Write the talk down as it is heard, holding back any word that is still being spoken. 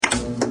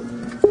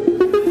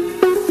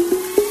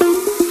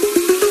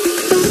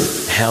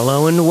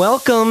Hello and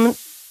welcome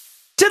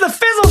to the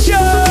Fizzle Show!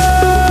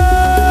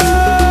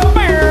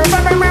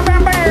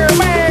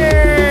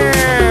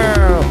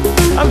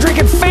 I'm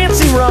drinking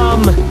fancy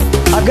rum.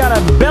 I've got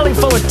a belly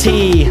full of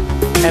tea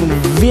and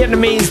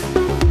Vietnamese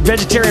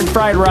vegetarian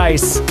fried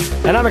rice.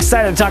 And I'm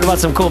excited to talk about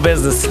some cool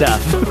business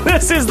stuff.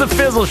 This is the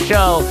Fizzle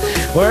Show,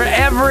 where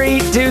every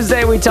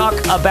Tuesday we talk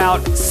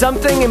about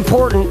something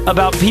important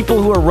about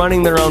people who are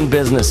running their own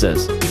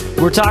businesses.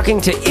 We're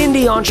talking to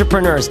indie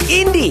entrepreneurs.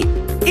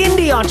 Indie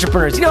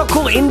entrepreneurs. You know how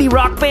cool indie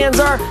rock bands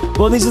are?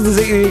 Well, these are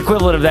the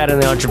equivalent of that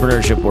in the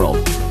entrepreneurship world.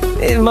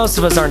 Most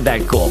of us aren't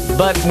that cool,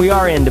 but we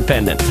are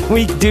independent.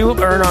 We do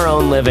earn our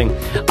own living,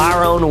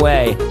 our own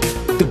way.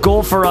 The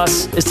goal for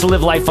us is to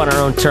live life on our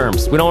own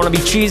terms. We don't want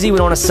to be cheesy. We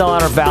don't want to sell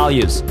out our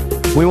values.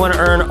 We want to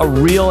earn a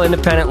real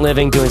independent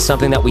living doing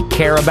something that we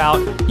care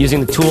about,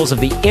 using the tools of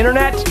the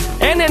internet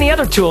and any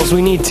other tools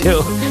we need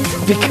to,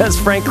 because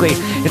frankly,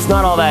 it's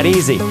not all that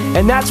easy.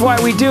 And that's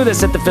why we do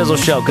this at the Fizzle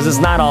Show, because it's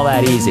not all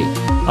that easy.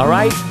 All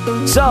right?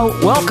 So,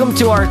 welcome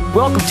to our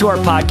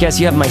podcast.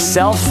 You have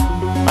myself.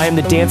 I am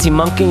the dancing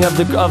monkey of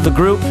the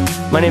group.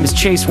 My name is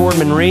Chase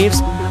Wardman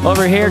Reeves.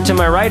 Over here to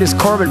my right is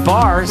Corbett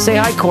Barr. Say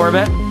hi,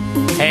 Corbett.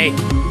 Hey.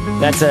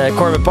 That's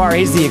Corbett Barr.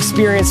 He's the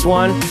experienced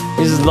one.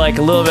 He's like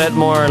a little bit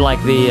more like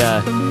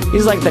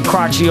he's like the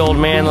crotchety old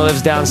man that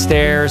lives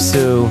downstairs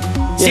who...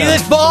 See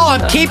this ball?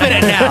 I'm keeping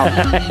it now.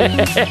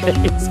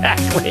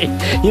 Exactly.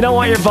 You don't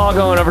want your ball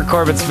going over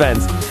Corbett's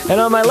fence.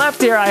 And on my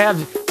left here, I have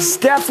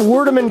Steph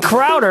Werdeman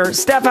Crowder.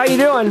 Steph, how you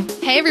doing?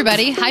 Hey,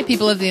 everybody. Hi,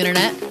 people of the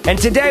internet. And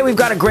today we've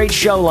got a great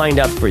show lined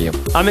up for you.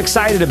 I'm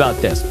excited about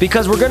this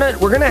because we're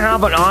gonna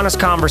have an honest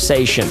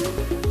conversation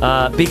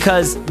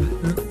because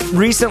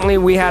recently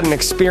we had an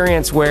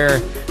experience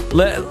where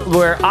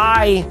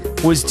I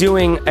was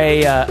doing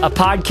a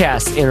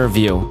podcast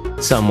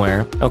interview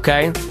somewhere,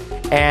 okay?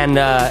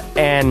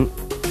 And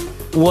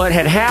what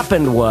had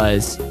happened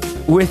was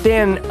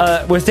within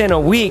a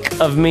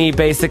week of me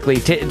basically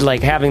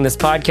having this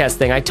podcast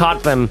thing, I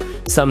taught them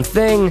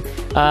something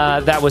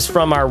that was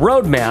from our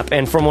roadmap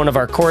and from one of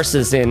our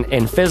courses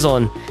in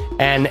Fizzle,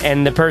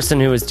 and the person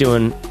who was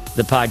doing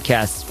the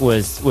podcast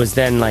was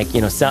then like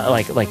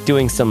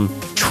doing some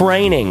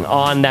training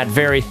on that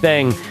very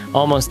thing,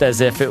 almost as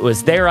if it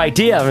was their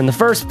idea in the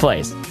first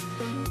place.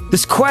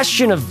 This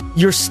question of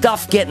your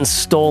stuff getting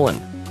stolen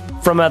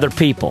from other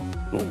people.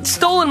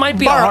 Stolen might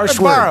be a harsh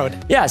word.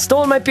 Borrowed. Yeah,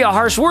 stolen might be a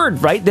harsh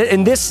word, right?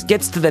 And this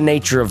gets to the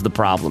nature of the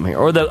problem here,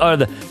 or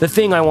the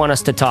thing I want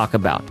us to talk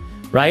about,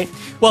 right?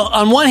 Well,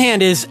 on one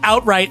hand is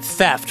outright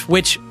theft,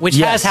 which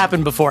Yes. has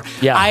happened before.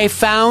 Yeah. I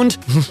found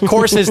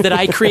courses that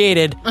I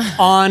created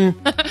on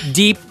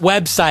deep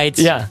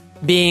websites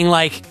being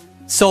like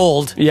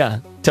sold. Yeah,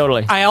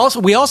 totally.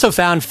 We also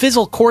found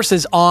Fizzle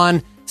courses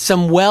on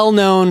some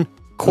well-known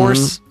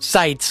course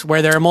sites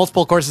where there are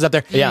multiple courses up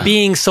there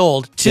being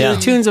sold to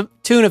the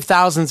tune of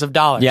thousands of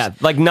dollars. Yeah,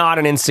 like not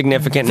an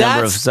insignificant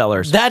number of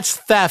sellers. That's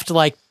theft,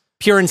 like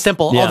pure and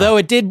simple. Yeah. Although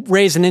it did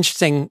raise an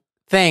interesting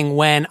thing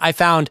when I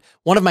found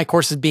one of my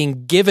courses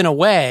being given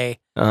away,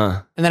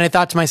 and then I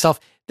thought to myself,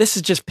 this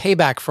is just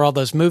payback for all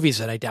those movies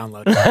that I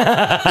downloaded.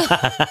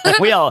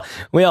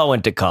 we all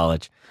went to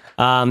college.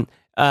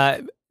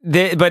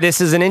 But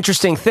this is an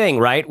interesting thing,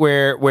 right?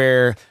 Where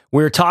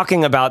we're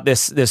talking about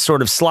this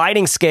sort of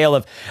sliding scale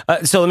of.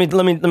 So let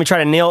me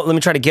try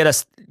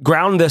to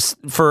ground this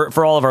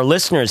for all of our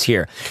listeners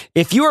here.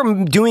 If you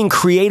are doing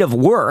creative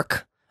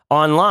work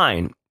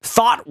online,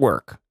 thought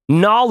work,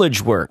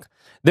 knowledge work,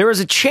 there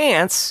is a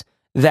chance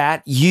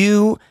that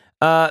you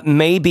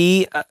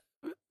maybe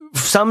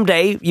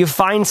someday you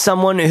find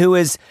someone who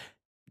is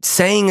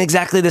saying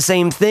exactly the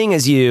same thing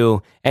as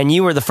you, and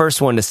you were the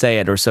first one to say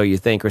it, or so you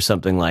think, or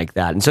something like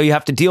that. And so you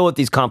have to deal with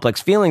these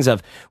complex feelings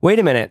of, wait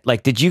a minute,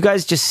 like, did you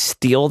guys just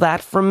steal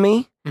that from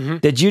me? Mm-hmm.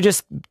 Did you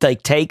just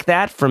like take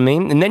that from me?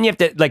 And then you have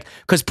to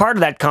because part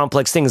of that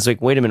complex thing is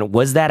like, wait a minute,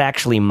 was that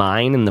actually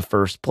mine in the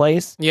first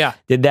place? Yeah.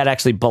 Did that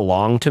actually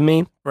belong to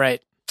me? Right.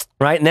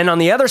 And then on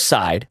the other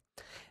side,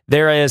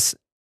 there is,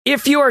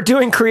 if you are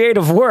doing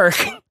creative work,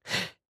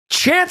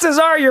 chances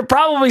are you're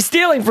probably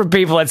stealing from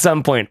people at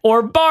some point,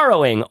 or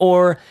borrowing,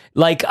 or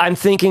like I'm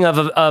thinking of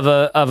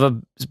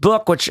a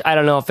book, which I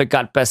don't know if it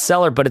got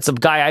bestseller, but it's a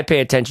guy I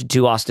pay attention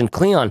to, Austin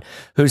Kleon,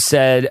 who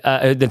said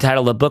the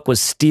title of the book was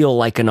 "Steal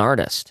Like an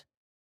Artist,"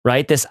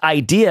 right? This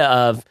idea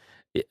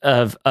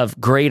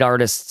of great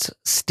artists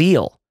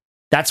steal.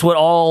 That's what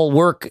all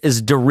work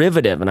is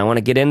derivative, and I want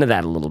to get into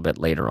that a little bit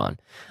later on.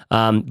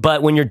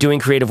 But when you're doing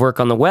creative work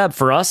on the web,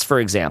 for us, for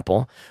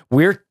example,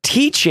 we're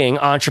teaching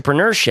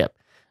entrepreneurship.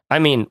 I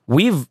mean,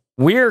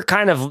 we're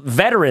kind of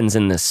veterans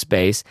in this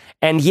space,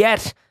 and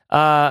yet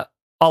a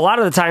lot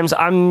of the times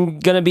I'm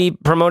going to be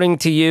promoting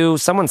to you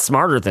someone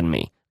smarter than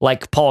me,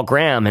 like Paul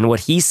Graham and what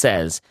he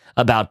says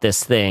about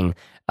this thing.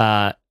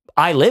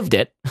 I lived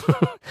it,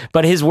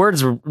 but his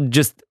words were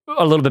just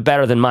a little bit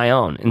better than my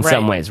own in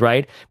some ways,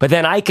 right? But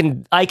then I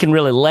can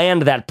really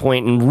land that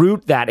point and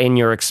root that in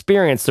your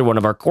experience through one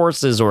of our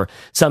courses or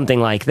something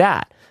like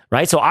that,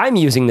 right? So I'm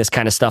using this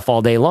kind of stuff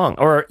all day long,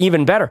 or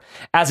even better,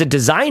 as a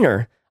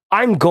designer,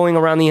 I'm going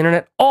around the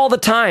internet all the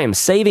time,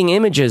 saving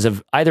images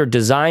of either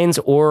designs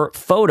or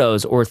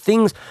photos or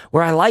things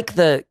where I like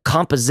the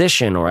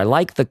composition or I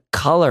like the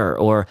color,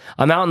 or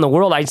I'm out in the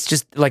world. I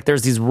just like,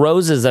 there's these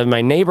roses that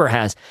my neighbor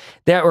has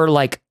that are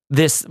like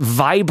this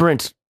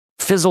vibrant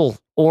fizzle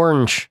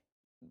orange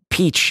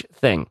peach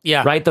thing.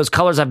 Yeah. Right? Those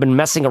colors I've been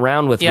messing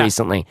around with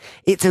recently.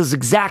 It's those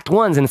exact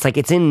ones. And it's like,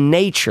 it's in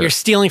nature. You're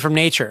stealing from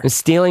nature. And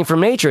stealing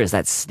from nature. Is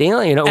that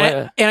stealing? You know,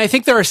 and I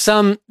think there are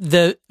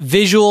the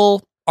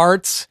visual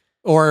arts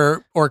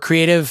or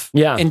creative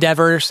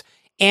endeavors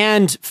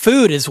and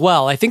food as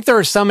well. I think there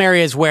are some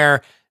areas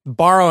where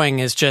borrowing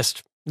is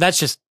that's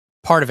just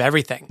part of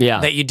everything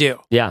that you do.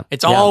 Yeah.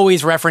 It's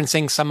always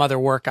referencing some other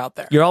work out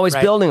there. You're always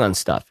building on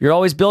stuff.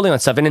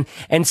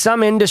 And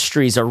some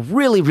industries are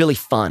really, really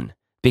fun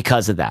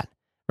because of that,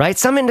 right?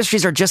 Some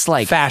industries are just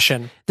like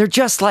fashion. They're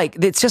just like,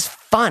 it's just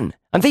fun.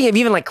 I'm thinking of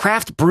even like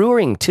craft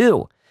brewing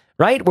too,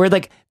 right? Where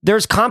like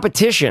there's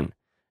competition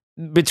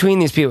between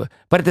these people,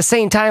 but at the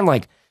same time,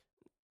 like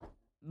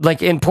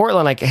in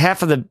Portland, like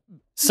half the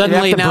it's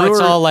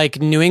all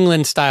like New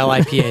England style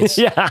IPAs.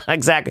 Yeah,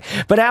 exactly.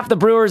 But half the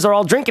brewers are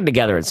all drinking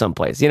together at some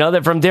place. You know,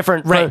 they're from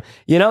different. Right.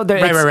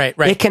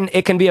 Right.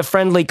 It can be a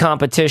friendly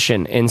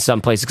competition in some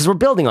places because we're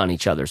building on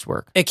each other's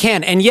work. It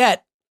can, and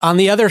yet on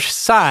the other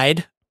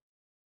side,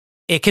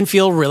 it can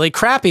feel really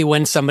crappy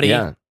when somebody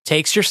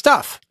takes your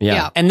stuff.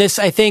 Yeah. And this,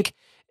 I think,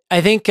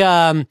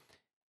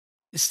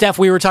 Steph,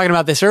 we were talking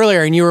about this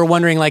earlier, and you were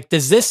wondering, like,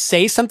 does this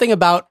say something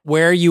about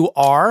where you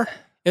are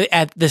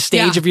at the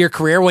stage of your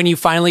career when you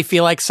finally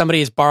feel like somebody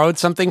has borrowed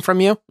something from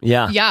you?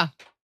 Yeah. Yeah,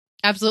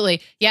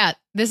 absolutely. Yeah,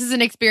 this is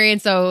an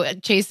experience. So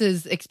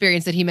Chase's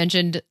experience that he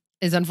mentioned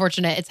is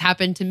unfortunate. It's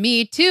happened to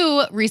me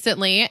too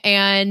recently.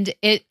 And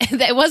it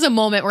was a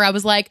moment where I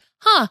was like,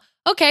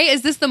 okay,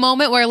 is this the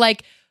moment where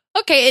like,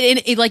 okay,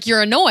 it like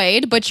you're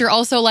annoyed, but you're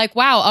also like,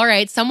 wow, all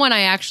right, someone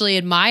I actually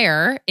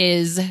admire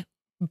is,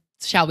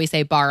 shall we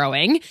say,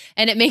 borrowing.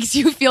 And it makes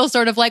you feel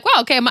sort of like,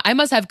 wow, okay, I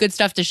must have good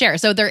stuff to share.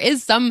 So there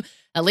is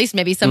at least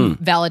maybe some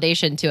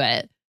validation to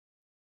it.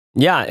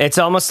 Yeah, it's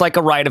almost like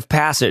a rite of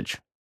passage,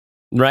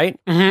 right?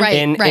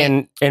 Mm-hmm.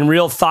 Right, in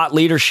real thought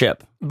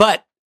leadership.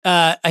 But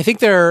I think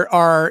there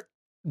are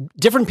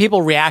different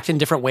people react in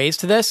different ways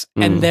to this.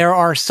 And there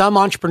are some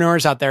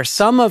entrepreneurs out there,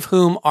 some of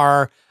whom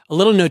are a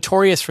little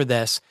notorious for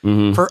this,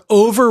 for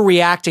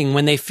overreacting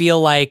when they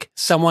feel like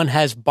someone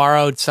has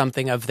borrowed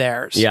something of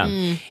theirs. Yeah.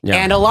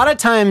 And a lot of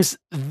times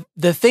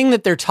the thing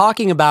that they're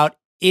talking about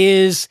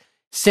is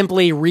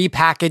simply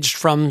repackaged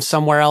from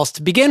somewhere else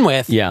to begin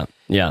with. Yeah.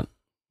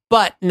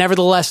 But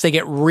nevertheless, they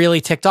get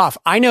really ticked off.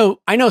 I know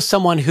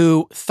someone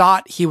who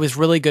thought he was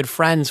really good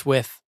friends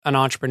with an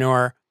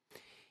entrepreneur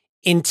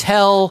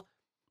until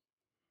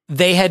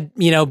they had,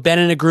 been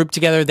in a group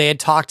together. They had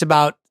talked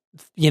about,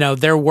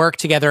 their work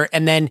together.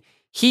 And then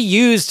he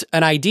used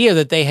an idea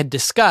that they had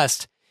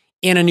discussed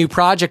in a new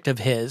project of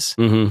his.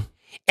 Mm-hmm.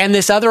 And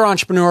this other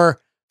entrepreneur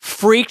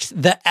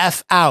freaked the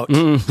F out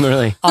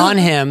really? On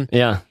him.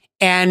 Yeah.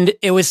 And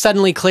it was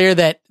suddenly clear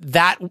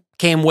that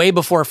came way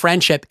before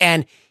friendship.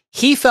 And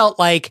he felt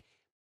like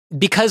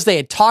because they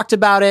had talked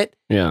about it,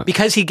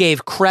 because he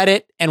gave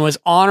credit and was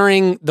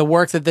honoring the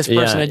work that this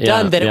person had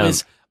done, that it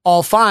was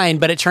all fine.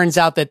 But it turns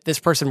out that this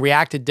person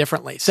reacted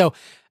differently. So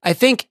I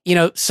think,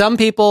 some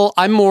people,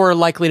 I'm more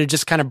likely to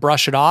just kind of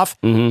brush it off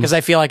because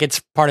I feel like it's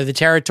part of the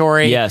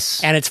territory.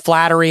 Yes. And it's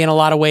flattery in a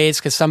lot of ways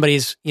because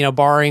somebody's,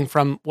 borrowing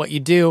from what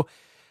you do.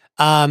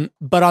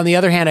 But on the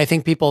other hand, I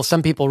think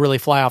some people really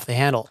fly off the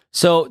handle.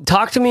 So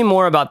talk to me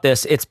more about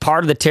this. It's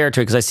part of the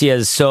territory because I see it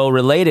as so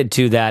related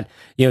to that,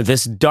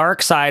 this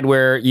dark side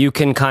where you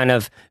can kind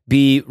of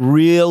be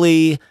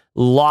really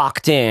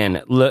locked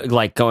in,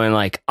 like going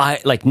like,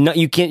 no,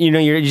 you can't,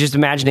 you're just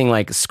imagining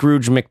like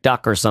Scrooge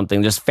McDuck or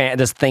something, just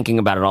thinking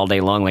about it all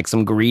day long, like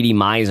some greedy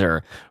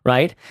miser,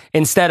 right?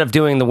 Instead of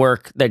doing the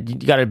work that you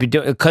got to be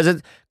doing, because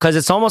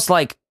it's almost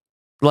like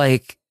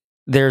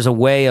there's a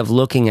way of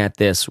looking at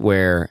this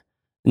where,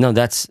 no,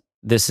 this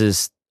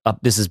is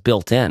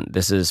built in.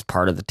 This is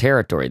part of the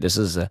territory. This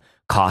is a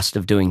cost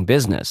of doing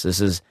business. This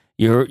is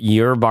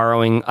you're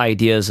borrowing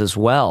ideas as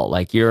well.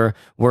 Like you're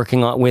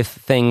working with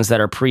things that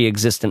are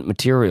pre-existent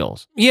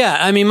materials. Yeah,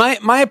 I mean,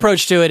 my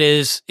approach to it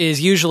is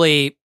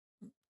usually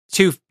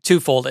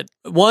twofolded.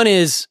 One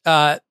is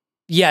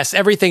yes,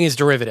 everything is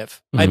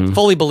derivative. I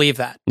fully believe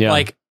that. Yeah.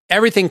 Like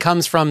everything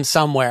comes from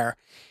somewhere,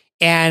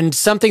 and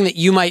something that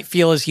you might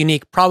feel is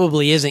unique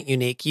probably isn't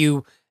unique.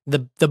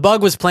 The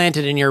bug was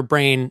planted in your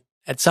brain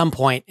at some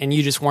point, and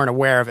you just weren't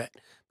aware of it.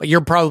 But you're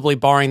probably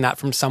borrowing that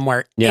from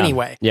somewhere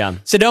anyway. Yeah.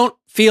 So don't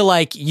feel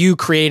like you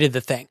created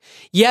the thing.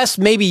 Yes,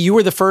 maybe you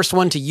were the first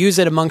one to use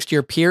it amongst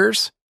your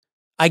peers.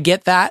 I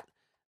get that,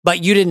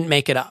 but you didn't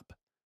make it up.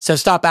 So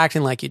stop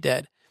acting like you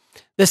did.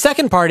 The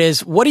second part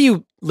is, what are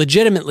you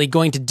legitimately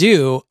going to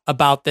do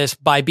about this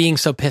by being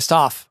so pissed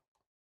off?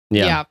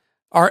 Yeah.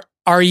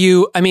 Are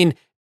you, I mean,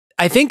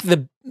 I think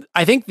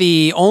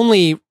the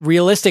only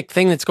realistic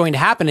thing that's going to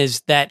happen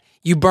is that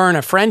you burn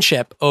a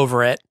friendship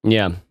over it.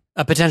 Yeah.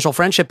 A potential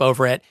friendship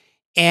over it.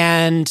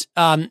 And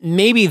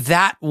maybe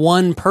that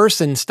one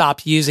person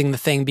stopped using the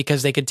thing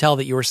because they could tell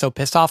that you were so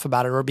pissed off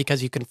about it or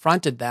because you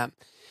confronted them.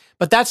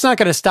 But that's not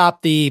going to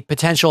stop the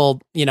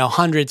potential,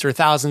 hundreds or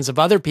thousands of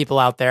other people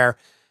out there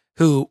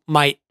who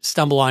might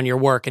stumble on your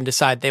work and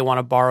decide they want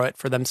to borrow it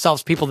for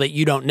themselves, people that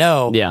you don't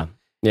know. Yeah.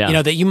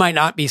 That you might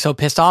not be so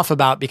pissed off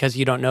about because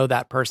you don't know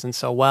that person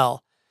so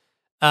well.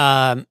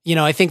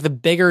 I think the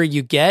bigger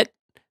you get,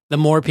 the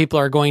more people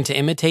are going to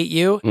imitate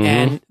you. Mm-hmm.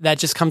 And that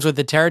just comes with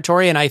the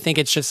territory. And I think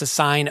it's just a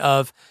sign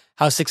of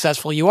how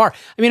successful you are.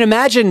 I mean,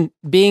 imagine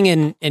being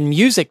in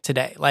music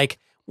today. Like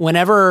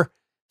whenever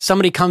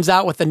somebody comes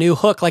out with a new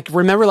hook, like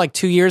remember like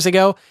 2 years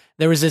ago,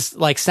 there was this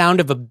like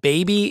sound of a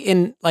baby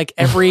in like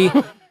every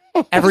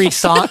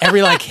song,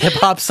 every like hip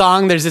hop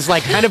song. There's this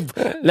like kind of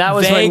that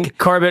was vague, when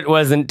Corbett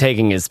wasn't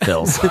taking his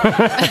pills.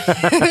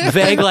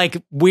 Vague,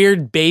 like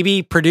weird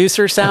baby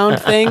producer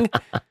sound thing.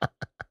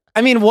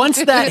 I mean,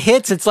 once that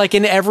hits, it's like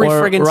in every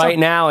friggin' song. Right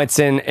now, it's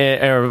in,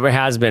 or it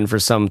has been for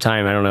some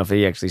time. I don't know if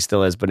he actually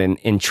still is, but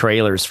in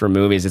trailers for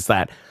movies, it's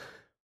that.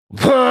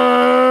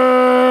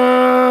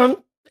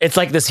 It's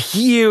like this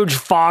huge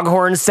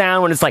foghorn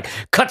sound when it's like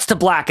cuts to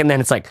black, and then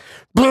it's like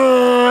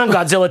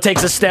Godzilla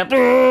takes a step,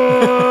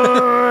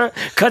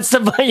 cuts to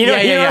you know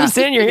what I'm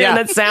saying? You're hearing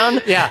that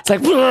sound? Yeah, it's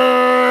like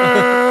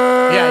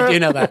yeah, I do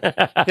know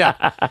that.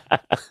 Yeah,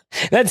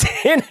 that's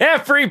in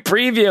every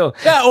preview.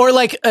 Yeah, or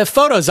like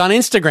photos on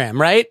Instagram,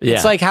 right? Yeah.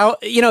 It's like how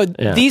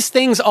these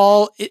things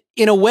all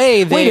in a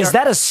way. Wait, is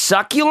that a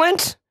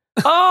succulent?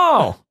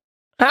 Oh.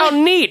 How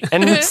neat.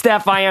 And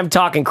Steph, I am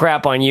talking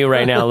crap on you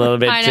right now a little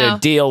bit to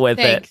deal with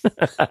it.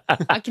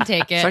 I can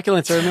take it.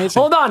 Succulents are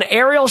amazing. Hold on.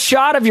 Aerial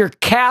shot of your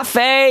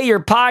cafe, your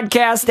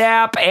podcast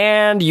app,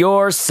 and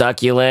your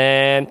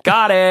succulent.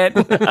 Got it.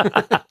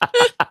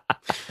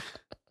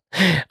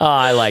 Oh,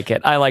 I like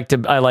it. I like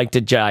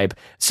to jibe.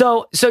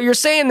 So you're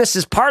saying this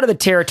is part of the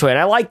territory,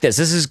 and I like this.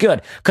 This is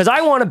good because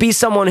I want to be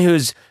someone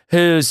who's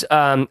gracious.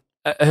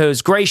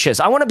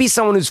 I want to be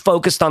someone who's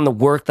focused on the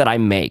work that I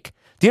make.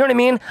 Do you know what I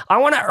mean? I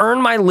want to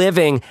earn my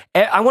living.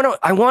 I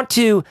want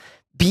to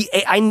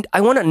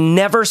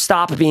never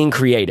stop being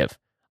creative.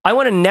 I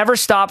want to never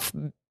stop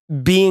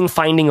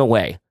finding a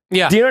way.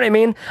 Yeah. Do you know what I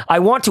mean? I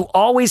want to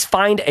always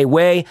find a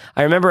way.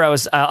 I remember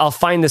I'll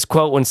find this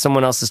quote when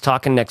someone else is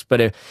talking next,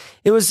 but it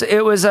was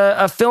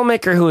a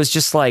filmmaker who was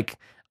just like,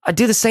 I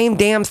do the same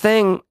damn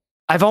thing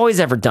I've always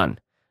ever done.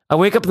 I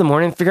wake up in the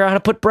morning and figure out how to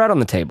put bread on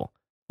the table.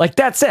 Like,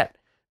 that's it.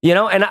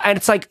 And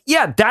it's like,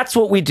 yeah, that's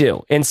what we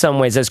do in some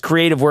ways as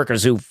creative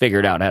workers who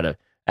figured out how to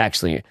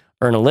actually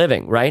earn a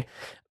living, right?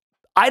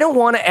 I don't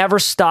want to ever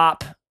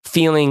stop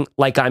feeling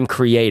like I'm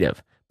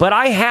creative, but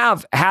I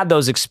have had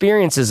those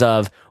experiences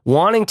of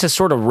wanting to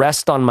sort of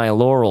rest on my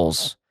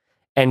laurels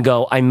and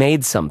go, I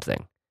made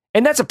something.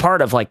 And that's a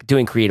part of like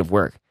doing creative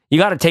work. You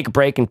got to take a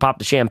break and pop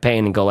the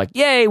champagne and go like,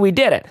 yay, we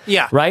did it.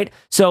 Yeah. Right?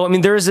 So, I mean,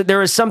 there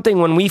is something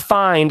when we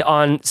find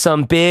on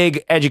some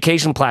big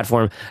education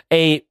platform,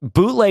 a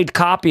bootleg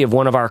copy of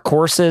one of our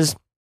courses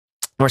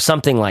or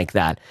something like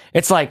that.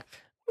 It's like,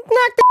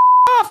 knock the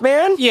off,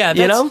 man. Yeah.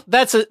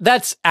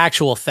 That's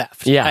actual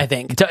theft. Yeah. I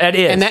think. It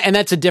is. And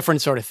that's a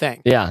different sort of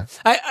thing. Yeah.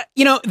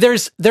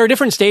 There are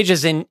different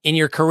stages in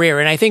your career.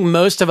 And I think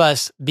most of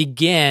us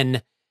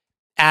begin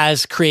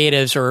as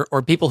creatives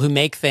or people who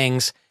make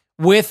things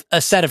with a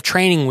set of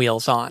training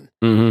wheels on.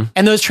 Mm-hmm.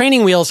 And those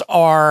training wheels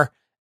are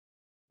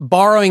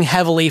borrowing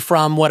heavily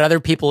from what other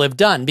people have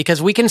done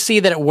because we can see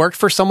that it worked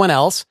for someone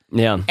else.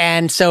 Yeah.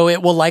 And so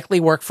it will likely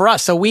work for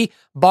us. So we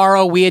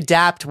borrow, we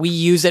adapt, we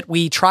use it,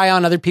 we try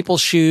on other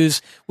people's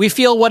shoes, we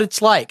feel what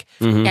it's like.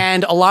 Mm-hmm.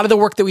 And a lot of the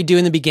work that we do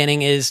in the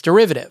beginning is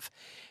derivative.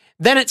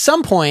 Then at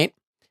some point,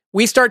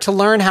 we start to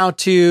learn how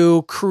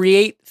to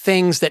create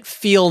things that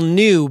feel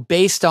new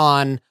based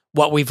on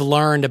what we've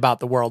learned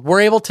about the world.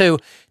 We're able to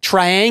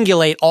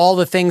triangulate all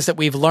the things that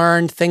we've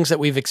learned, things that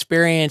we've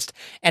experienced,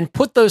 and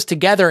put those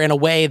together in a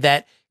way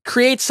that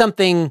creates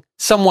something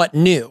somewhat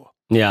new.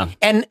 Yeah.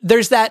 And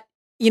there's that,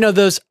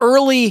 those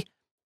early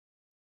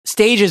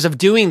stages of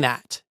doing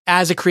that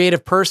as a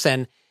creative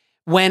person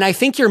when I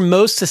think you're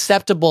most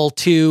susceptible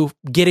to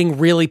getting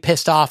really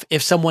pissed off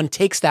if someone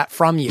takes that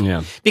from you.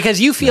 Yeah.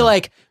 Because you feel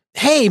like,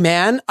 hey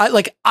man,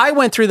 I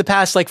went through the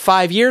past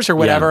 5 years or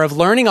whatever of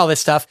learning all this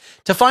stuff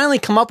to finally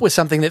come up with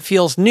something that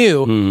feels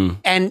new,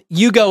 and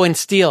you go and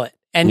steal it,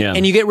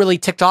 and you get really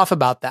ticked off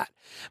about that.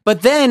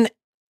 But then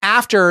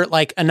after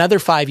another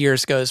 5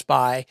 years goes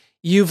by,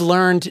 you've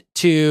learned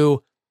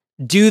to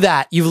do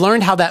that. You've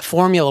learned how that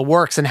formula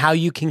works and how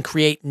you can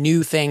create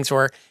new things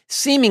or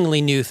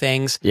seemingly new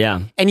things.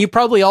 Yeah. And you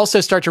probably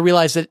also start to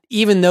realize that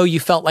even though you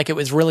felt like it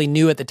was really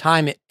new at the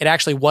time, it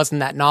actually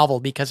wasn't that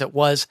novel because it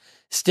was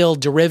still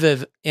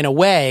derivative in a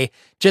way.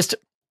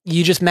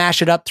 You just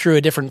mash it up through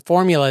a different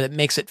formula that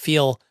makes it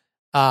feel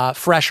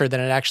fresher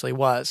than it actually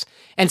was.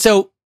 And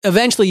so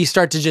eventually you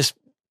start to just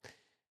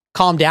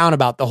calm down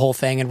about the whole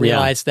thing and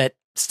realize that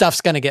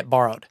stuff's going to get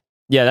borrowed.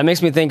 Yeah, that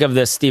makes me think of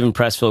this Stephen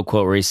Pressfield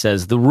quote where he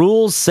says, the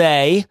rules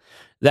say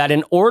that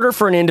in order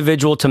for an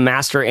individual to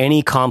master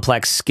any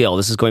complex skill,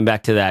 this is going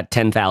back to that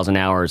 10,000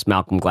 hours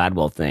Malcolm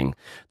Gladwell thing.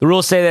 The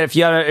rules say that if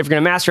you're going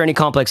to master any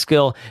complex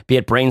skill, be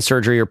it brain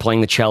surgery or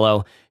playing the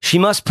cello, she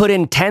must put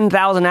in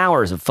 10,000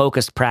 hours of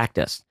focused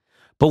practice.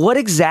 But what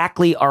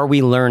exactly are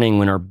we learning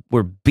when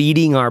we're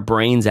beating our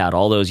brains out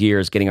all those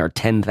years, getting our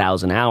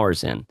 10,000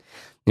 hours in?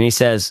 And he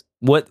says,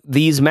 what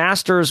these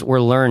masters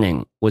were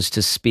learning was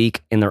to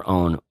speak in their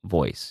own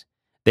voice.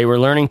 They were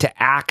learning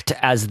to act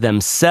as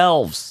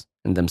themselves.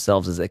 And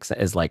themselves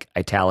is like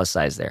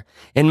italicized there.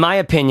 In my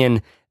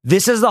opinion,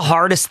 this is the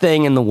hardest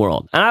thing in the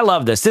world. And I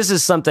love this. This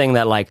is something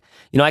that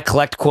I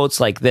collect quotes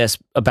like this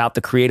about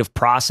the creative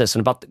process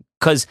and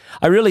because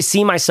I really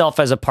see myself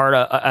as a part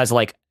of, as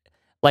like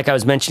I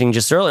was mentioning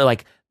just earlier,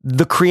 like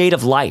the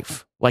creative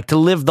life, like to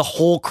live the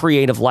whole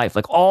creative life.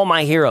 Like all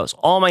my heroes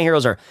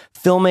are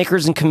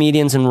filmmakers and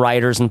comedians and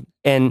writers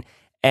and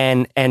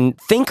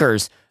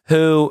thinkers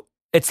who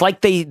it's like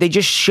they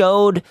just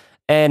showed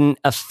an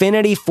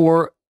affinity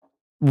for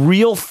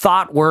real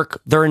thought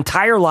work their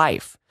entire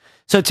life.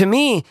 So to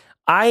me,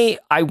 I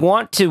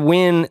want to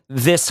win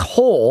this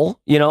hole,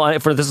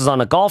 if this is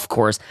on a golf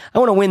course, I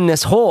want to win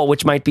this hole,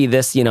 which might be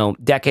this,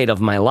 decade of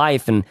my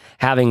life, and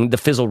having the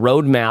Fizzle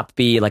roadmap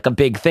be like a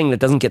big thing that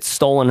doesn't get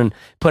stolen and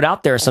put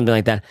out there or something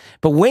like that.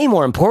 But way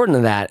more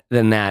important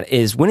than that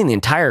is winning the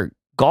entire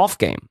golf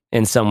game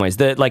in some ways.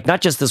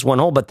 Not just this one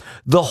hole, but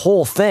the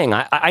whole thing.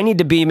 I need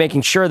to be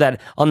making sure that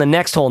on the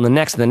next hole and the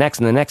next and the next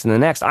and the next and the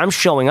next, I'm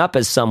showing up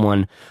as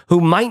someone who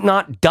might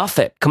not duff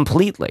it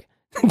completely.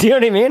 Do you know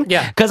what I mean?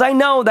 Yeah. Because I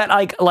know that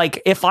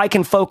like if I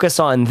can focus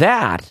on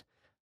that,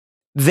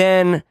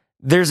 then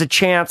there's a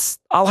chance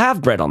I'll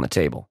have bread on the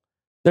table.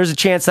 There's a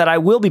chance that I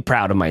will be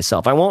proud of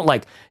myself. I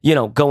won't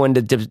go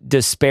into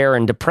despair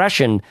and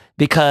depression,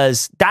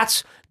 because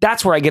that's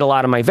where I get a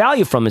lot of my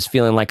value from, is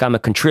feeling like I'm a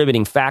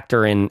contributing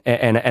factor and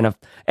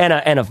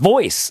a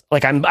voice.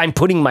 Like I'm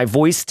putting my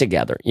voice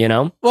together,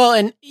 Well,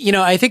 and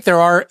I think there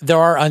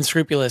are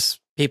unscrupulous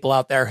people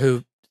out there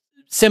who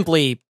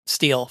simply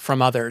steal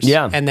from others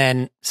and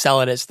then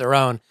sell it as their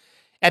own.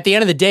 At the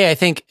end of the day, I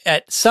think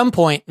at some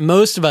point,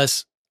 most of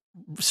us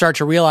start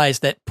to realize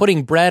that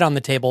putting bread on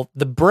the table,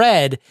 the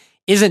bread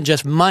isn't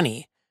just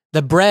money.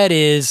 The bread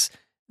is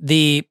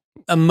the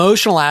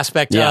emotional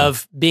aspect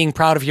of being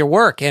proud of your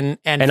work and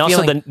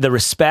also the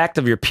respect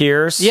of your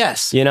peers.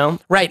 Yes.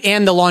 Right.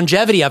 And the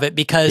longevity of it,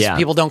 because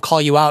people don't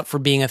call you out for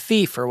being a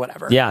thief or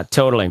whatever. Yeah,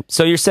 totally.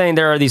 So you're saying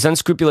there are these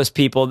unscrupulous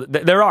people.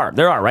 There are,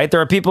 right?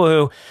 There are people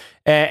who,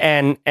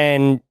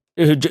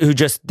 who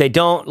just, they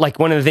don't, like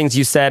one of the things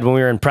you said when we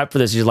were in prep for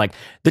this, you're like,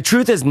 the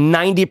truth is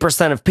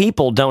 90% of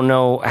people don't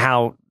know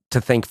how to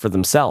think for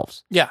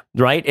themselves. Yeah.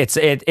 Right?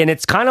 And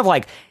it's kind of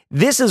like,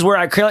 this is where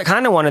I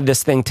kind of wanted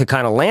this thing to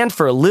kind of land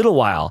for a little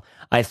while.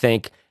 I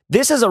think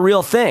this is a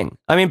real thing.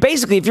 I mean,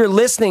 basically, if you're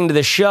listening to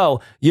the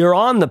show, you're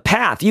on the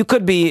path. You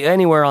could be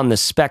anywhere on the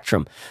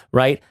spectrum,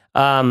 right?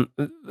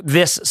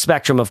 This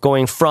spectrum of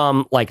going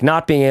from like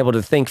not being able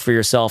to think for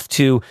yourself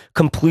to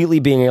completely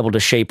being able to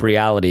shape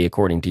reality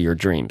according to your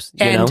dreams.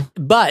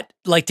 But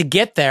like to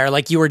get there,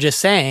 like you were just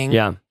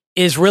saying,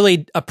 is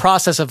really a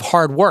process of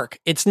hard work.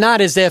 It's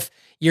not as if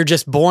you're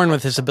just born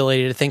with this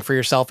ability to think for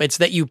yourself. It's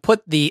that you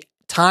put the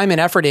time and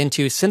effort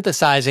into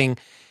synthesizing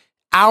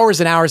hours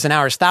and hours and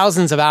hours,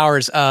 thousands of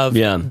hours of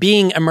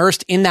being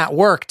immersed in that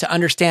work to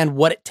understand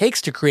what it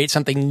takes to create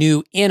something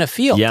new in a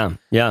field. Yeah.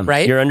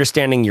 Right? You're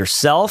understanding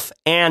yourself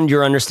and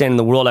you're understanding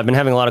the world. I've been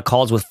having a lot of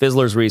calls with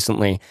fizzlers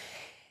recently.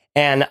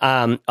 And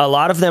a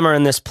lot of them are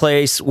in this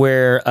place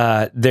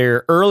where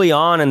they're early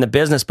on in the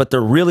business, but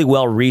they're really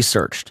well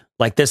researched.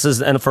 Like this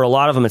is, and for a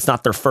lot of them, it's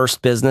not their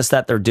first business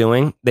that they're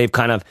doing. They've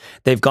gone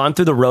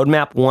through the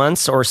roadmap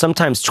once or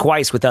sometimes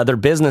twice with other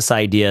business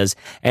ideas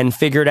and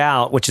figured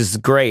out, which is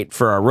great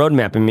for our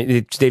roadmap. I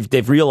mean,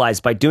 they've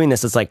realized by doing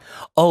this, it's like,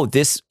 oh,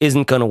 this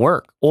isn't going to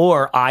work,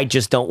 or I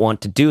just don't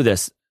want to do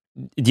this.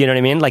 Do you know what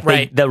I mean? Like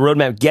the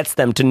roadmap gets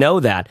them to know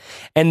that.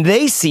 And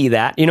they see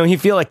that, you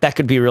feel like that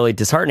could be really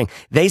disheartening.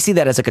 They see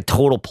that as like a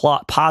total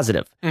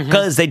positive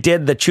because they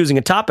did the choosing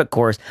a topic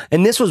course.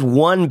 And this was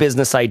one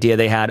business idea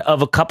they had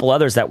of a couple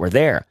others that were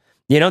there,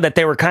 that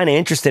they were kind of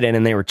interested in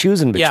and they were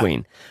choosing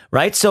between,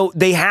 right? So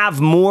they have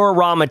more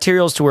raw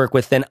materials to work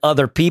with than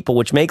other people,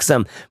 which makes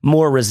them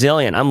more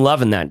resilient. I'm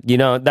loving that.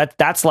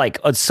 That's like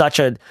such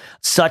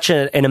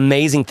an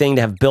amazing thing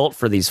to have built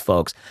for these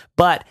folks.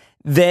 But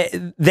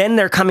then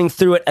they're coming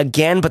through it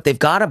again, but they've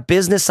got a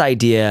business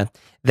idea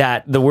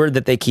that the word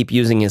that they keep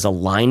using is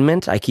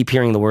alignment. I keep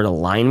hearing the word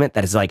alignment.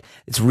 That is like,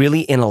 it's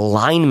really in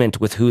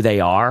alignment with who they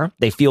are.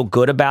 They feel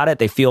good about it.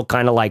 They feel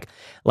kind of like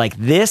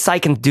this I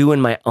can do in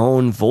my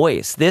own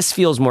voice. This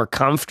feels more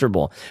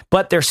comfortable,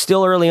 but they're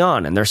still early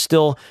on and they're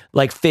still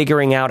like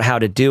figuring out how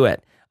to do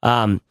it.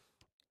 And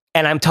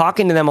I'm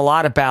talking to them a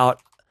lot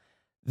about,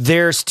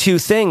 there's two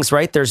things,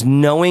 right? There's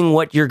knowing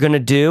what you're going to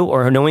do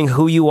or knowing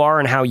who you are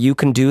and how you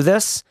can do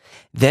this.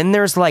 Then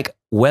there's like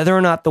whether or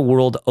not the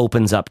world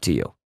opens up to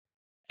you.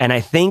 And I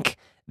think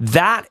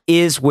that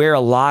is where a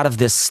lot of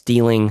this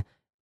stealing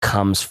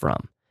comes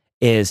from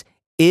is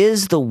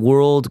the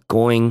world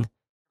going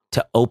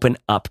to open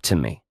up to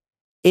me?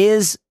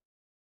 Is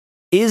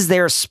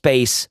there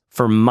space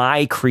for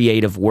my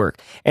creative work?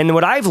 And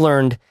what I've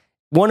learned,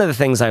 one of the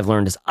things I've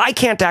learned is I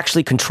can't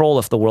actually control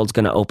if the world's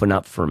going to open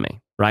up for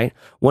me, right?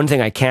 One thing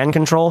I can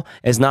control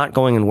is not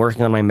going and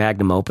working on my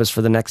magnum opus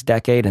for the next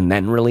decade and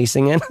then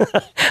releasing it.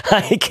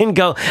 I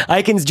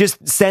can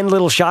just send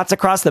little shots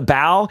across the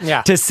bow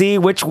to see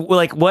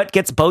what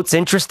gets boats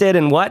interested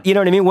and what, you know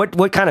what I mean?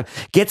 What kind of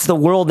gets the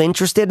world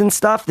interested in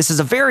stuff. This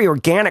is a very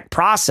organic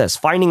process,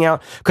 finding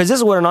out, because this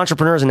is what an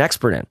entrepreneur is an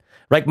expert in.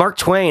 Like Mark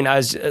Twain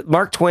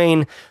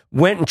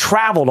went and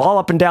traveled all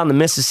up and down the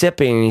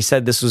Mississippi, and he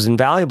said this was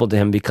invaluable to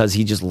him because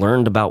he just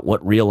learned about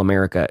what real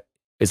America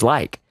is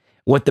like,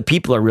 what the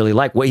people are really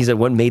like. What he said,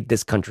 what made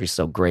this country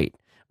so great,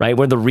 right?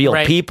 We're the real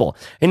people.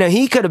 You know,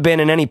 he could have been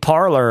in any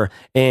parlor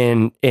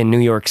in New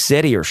York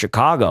City or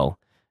Chicago,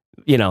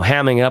 you know,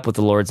 hamming it up with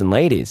the lords and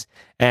ladies,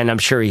 and I'm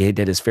sure he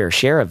did his fair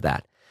share of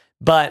that.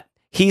 But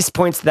he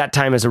points to that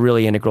time as a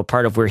really integral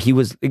part of where he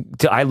was,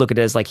 I look at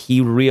it as like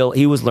he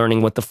was learning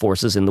what the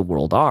forces in the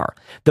world are.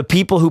 The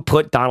people who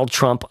put Donald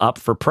Trump up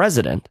for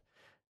president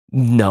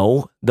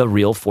know the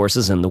real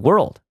forces in the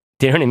world.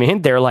 Do you know what I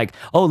mean? They're like,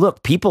 oh,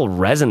 look, people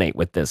resonate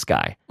with this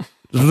guy.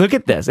 Look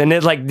at this. And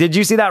it's like, did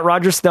you see that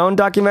Roger Stone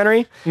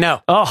documentary?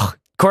 No. Oh,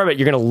 Corbett,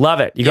 you're going to love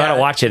it. You got to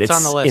watch it. It's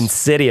on the list.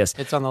 Insidious.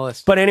 It's on the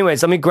list. But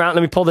anyways, let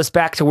me pull this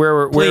back to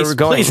where we're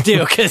going. Please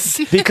do,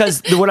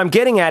 because what I'm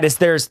getting at is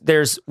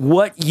there's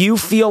what you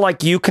feel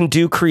like you can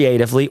do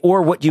creatively,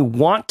 or what you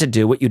want to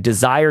do, what you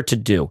desire to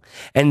do.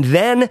 And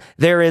then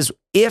there is,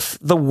 if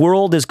the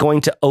world is going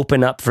to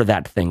open up for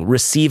that thing,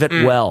 receive it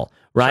well,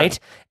 right?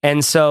 Sure.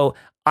 And so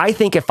I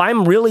think if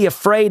I'm really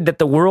afraid that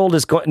the world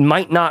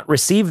might not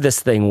receive this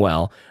thing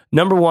well,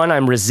 number one,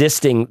 I'm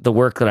resisting the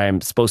work that I'm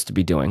supposed to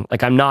be doing.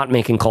 Like, I'm not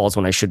making calls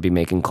when I should be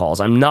making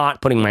calls. I'm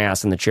not putting my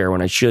ass in the chair when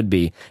I should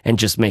be and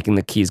just making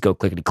the keys go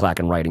clickety clack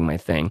and writing my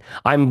thing.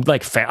 I'm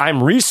like,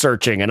 I'm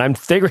researching and I'm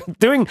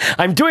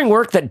doing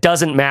work that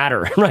doesn't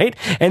matter, right?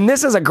 And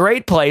this is a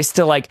great place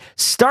to like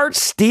start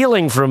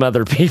stealing from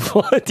other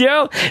people. You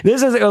know,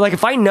 this is like,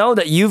 if I know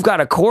that you've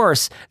got a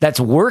course that's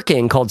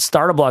working called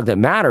Start a Blog That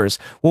Matters,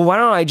 well, why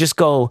don't I just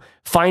go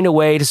find a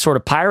way to sort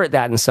of pirate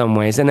that in some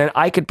ways, and then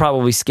I could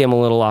probably skim a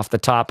little off the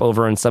top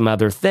over on some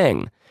other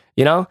thing.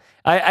 You know,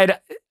 I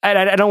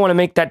don't want to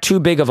make that too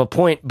big of a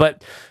point,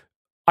 but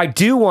I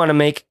do want to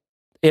make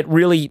it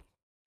really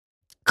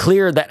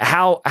clear that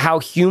how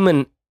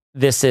human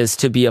this is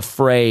to be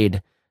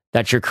afraid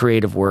that your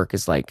creative work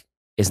is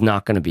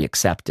not going to be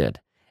accepted.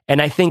 And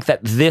I think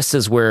that this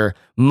is where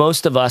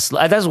most of us,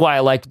 that's why I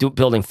like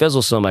building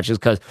Fizzle so much, is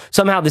because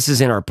somehow this is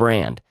in our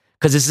brand.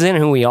 Because this is in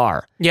who we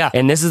are. Yeah.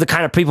 And this is the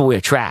kind of people we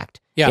attract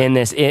in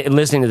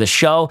listening to the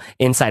show,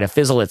 inside of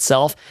Fizzle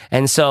itself.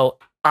 And so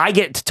I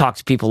get to talk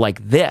to people like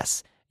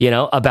this, you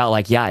know, about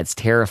like, yeah, it's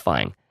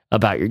terrifying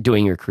about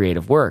doing your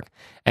creative work.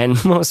 And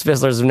most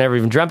Fizzlers have never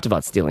even dreamt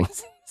about stealing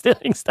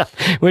stuff,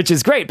 which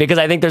is great, because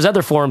I think there's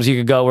other forums you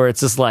could go where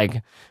it's just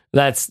like,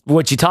 that's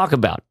what you talk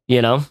about,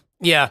 you know?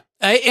 Yeah.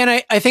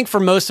 I think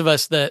for most of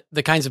us, the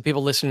kinds of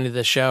people listening to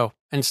this show,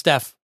 and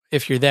Steph,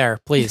 if you're there,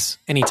 please,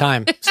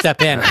 anytime,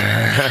 step in.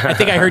 I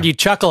think I heard you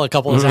chuckle a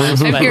couple of times.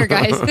 I'm here,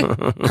 guys.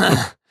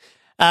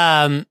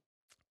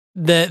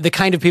 The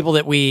kind of people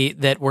that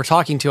we're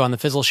talking to on the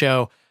Fizzle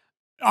Show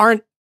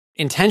aren't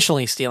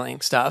intentionally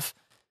stealing stuff.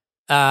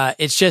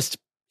 It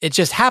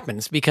just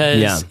happens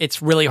because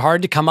it's really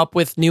hard to come up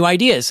with new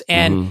ideas.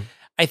 And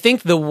I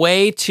think the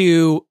way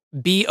to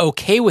be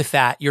okay with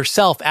that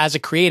yourself as a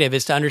creative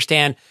is to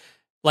understand,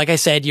 like I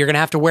said, you're going to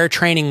have to wear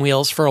training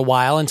wheels for a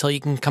while until you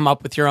can come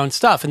up with your own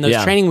stuff. And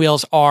those training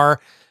wheels are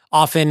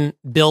often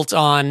built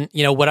on,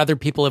 you know, what other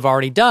people have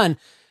already done.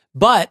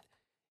 But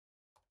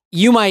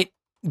you might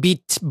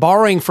be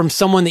borrowing from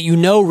someone that you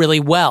know really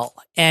well.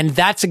 And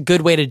that's a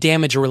good way to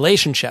damage a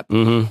relationship.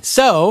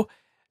 So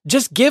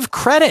just give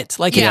credit.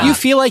 Like if you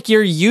feel like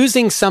you're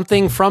using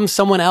something from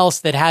someone else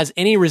that has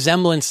any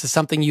resemblance to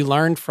something you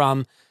learned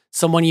from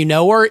someone you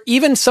know, or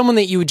even someone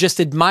that you would just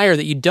admire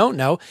that you don't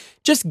know,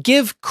 just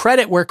give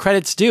credit where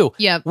credit's due.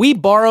 We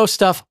borrow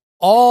stuff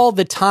all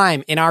the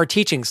time in our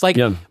teachings. Like,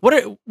 what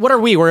are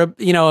we? We're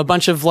a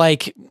bunch of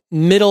like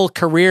middle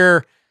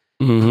career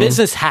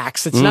business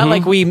hacks. It's not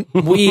like we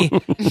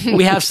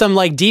have some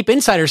like deep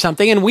insight or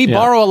something, and we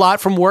borrow a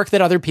lot from work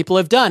that other people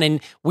have done.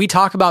 And we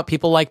talk about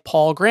people like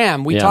Paul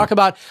Graham. We talk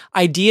about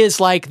ideas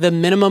like the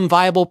minimum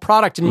viable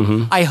product.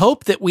 And I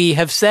hope that we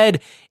have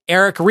said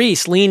Eric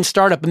Ries, Lean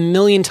Startup, a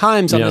million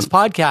times on this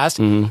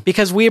podcast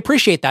because we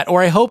appreciate that.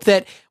 Or I hope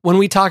that when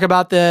we talk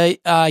about the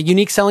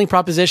unique selling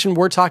proposition,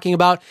 we're talking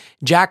about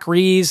Jack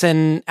Ries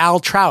and Al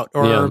Trout,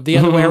 or the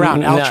other way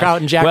around, Al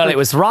Trout and Jack. Well, it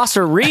was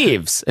Rosser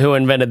Reeves who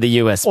invented the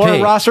USP,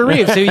 or Rosser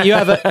Reeves, who you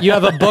have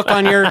a book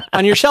on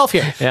your shelf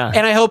here.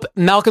 And I hope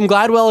Malcolm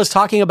Gladwell is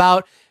talking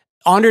about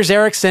Anders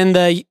Ericsson,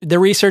 the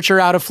researcher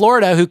out of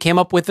Florida who came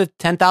up with the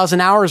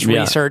 10,000 hours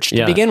research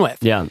to begin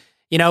with.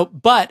 You know,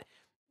 but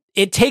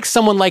it takes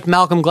someone like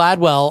Malcolm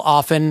Gladwell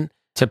often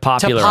to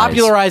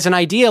popularize an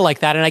idea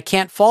like that. And I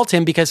can't fault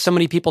him because so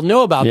many people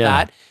know about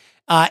that.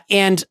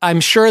 And I'm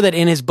sure that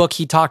in his book,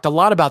 he talked a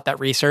lot about that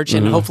research,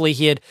 and hopefully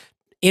he had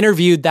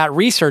interviewed that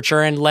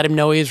researcher and let him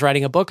know he was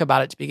writing a book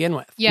about it to begin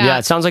with. Yeah,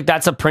 it sounds like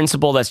that's a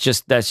principle that's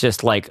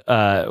just like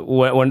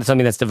when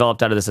something that's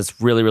developed out of this that's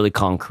really, really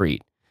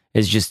concrete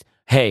is just,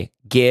 hey,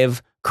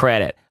 give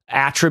credit,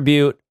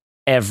 attribute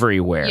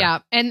everywhere. Yeah,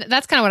 and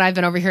that's kind of what I've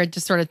been over here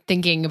just sort of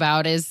thinking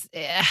about is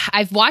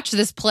I've watched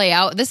this play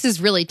out. This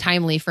is really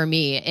timely for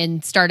me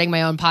in starting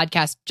my own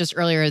podcast just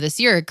earlier this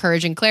year,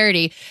 Courage and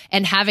Clarity,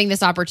 and having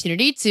this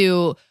opportunity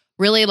to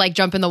really like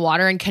jump in the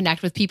water and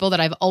connect with people that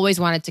I've always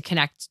wanted to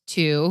connect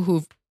to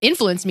who've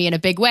influenced me in a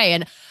big way.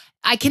 And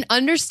I can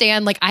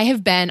understand, like I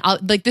have been,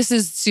 like this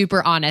is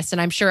super honest,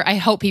 and I'm sure, I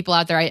hope people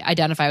out there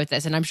identify with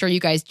this, and I'm sure you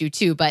guys do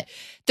too, but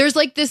there's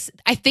like this,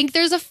 I think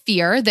there's a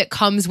fear that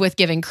comes with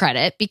giving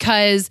credit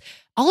because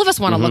all of us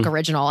want to look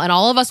original and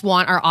all of us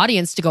want our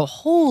audience to go,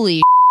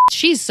 holy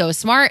she's so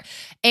smart.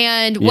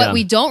 And what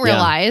we don't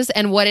realize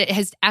and what it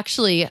has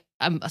actually,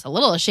 I'm a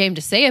little ashamed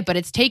to say it, but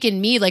it's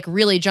taken me like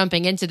really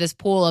jumping into this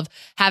pool of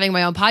having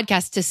my own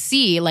podcast to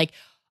see like,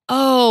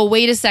 oh,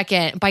 wait a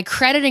second. By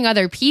crediting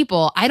other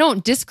people, I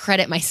don't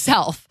discredit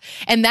myself.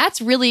 And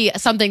that's really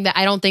something that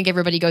I don't think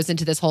everybody goes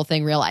into this whole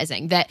thing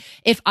realizing that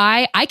if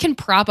I can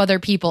prop other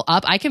people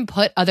up, I can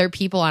put other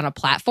people on a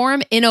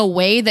platform in a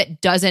way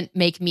that doesn't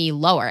make me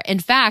lower. In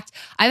fact,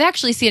 I've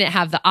actually seen it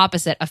have the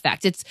opposite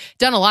effect. It's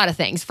done a lot of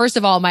things. First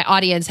of all, my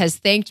audience has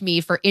thanked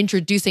me for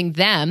introducing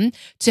them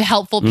to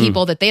helpful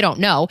people that they don't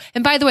know.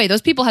 And by the way,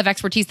 those people have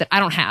expertise that I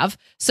don't have.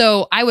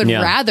 So I would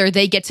rather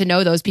they get to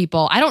know those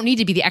people. I don't need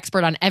to be the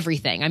expert on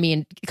everything. I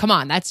mean, come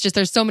on, that's just,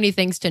 there's so many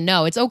things to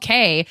know. It's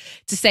okay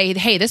to say,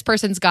 hey, this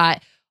person's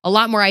got a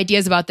lot more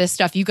ideas about this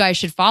stuff. You guys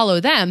should follow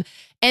them.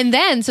 And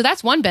then, so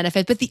that's one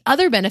benefit. But the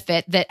other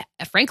benefit that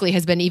frankly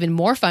has been even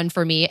more fun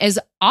for me is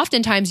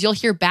oftentimes you'll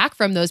hear back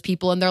from those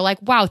people and they're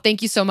like, wow,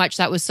 thank you so much.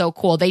 That was so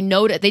cool. They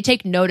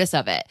take notice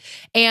of it.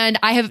 And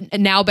I have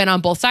now been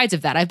on both sides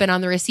of that. I've been on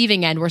the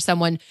receiving end where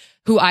someone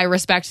who I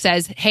respect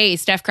says, hey,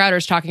 Steph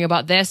Crowder's talking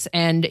about this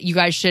and you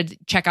guys should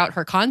check out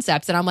her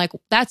concepts. And I'm like,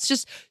 that's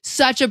just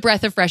such a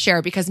breath of fresh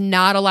air because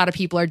not a lot of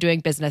people are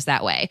doing business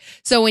that way.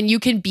 So when you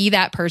can be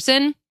that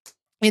person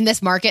in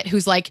this market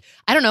who's like,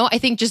 I don't know, I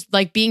think just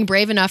like being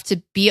brave enough to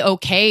be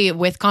okay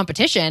with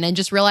competition and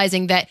just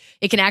realizing that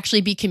it can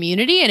actually be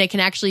community and it can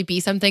actually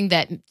be something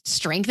that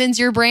strengthens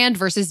your brand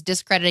versus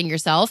discrediting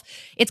yourself.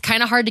 It's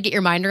kind of hard to get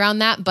your mind around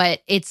that,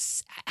 but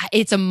it's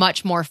a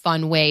much more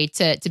fun way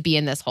to be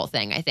in this whole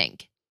thing, I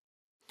think.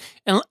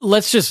 And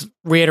let's just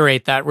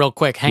reiterate that real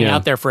quick. Hang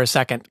out there for a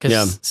second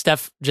because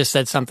Steph just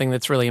said something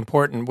that's really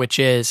important, which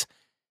is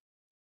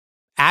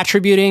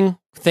attributing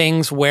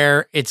things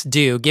where it's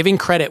due, giving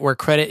credit where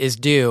credit is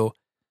due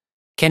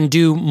can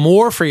do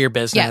more for your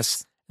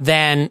business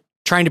than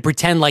trying to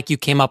pretend like you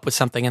came up with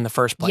something in the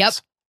first place. Yep,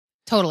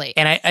 totally.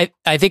 And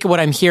I think what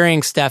I'm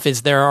hearing, Steph,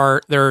 is there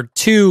are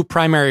two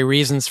primary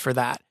reasons for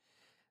that.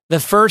 The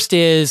first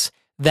is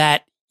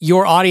that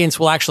your audience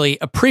will actually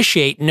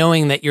appreciate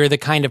knowing that you're the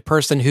kind of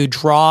person who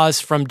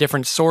draws from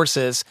different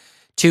sources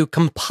to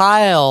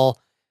compile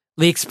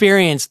the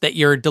experience that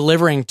you're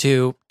delivering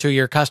to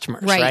your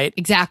customers, right?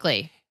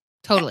 Exactly.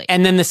 Totally.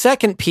 And then the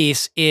second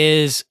piece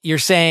is you're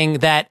saying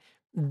that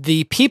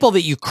the people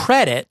that you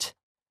credit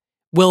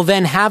will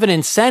then have an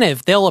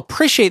incentive. They'll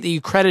appreciate that you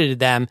credited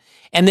them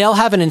and they'll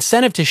have an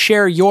incentive to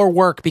share your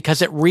work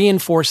because it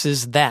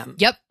reinforces them.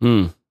 Yep.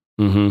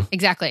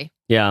 Exactly.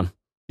 Yeah.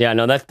 Yeah.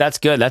 No, that's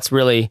good. That's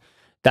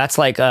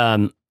like,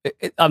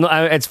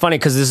 it's funny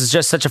because this is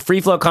just such a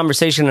free flow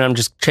conversation and I'm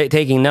just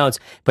taking notes,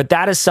 but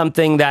that is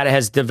something that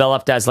has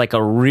developed as like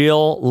a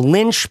real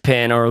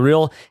linchpin or a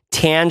real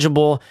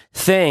tangible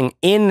thing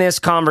in this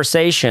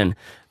conversation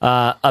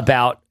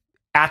about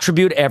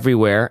attribute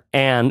everywhere.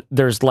 And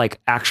there's like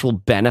actual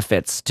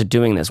benefits to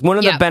doing this. One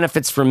of the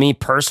benefits for me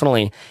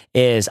personally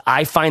is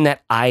I find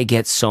that I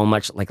get so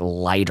much like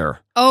lighter.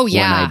 Oh,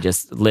 yeah. When I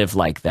just live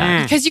like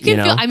that. Because you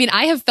can feel, I mean,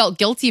 I have felt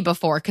guilty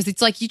before because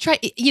it's like you try,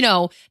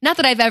 not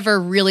that I've ever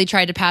really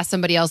tried to pass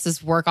somebody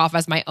else's work off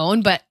as my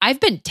own, but I've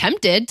been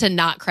tempted to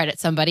not credit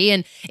somebody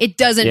and it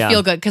doesn't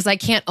feel good because I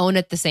can't own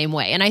it the same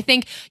way. And I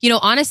think,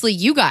 honestly,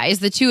 you guys,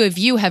 the two of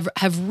you have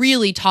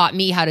really taught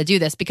me how to do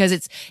this because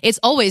it's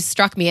always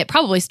struck me. It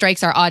probably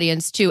strikes our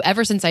audience too.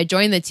 Ever since I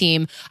joined the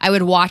team, I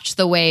would watch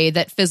the way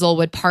that Fizzle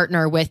would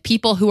partner with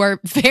people who are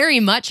very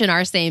much in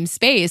our same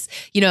space,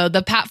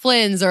 the Pat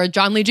Flynn's or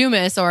John Lee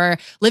Dumas or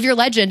Live Your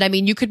Legend. I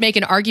mean, you could make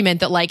an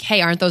argument that like,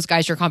 hey, aren't those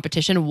guys your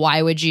competition?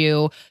 Why would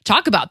you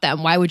talk about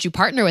them? Why would you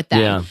partner with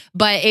them? Yeah.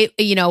 But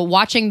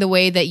watching the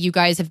way that you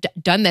guys have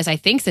done this, I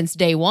think since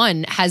day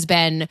one has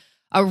been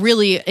a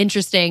really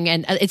interesting,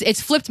 and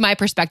it's flipped my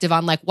perspective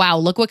on like, wow,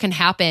 look what can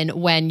happen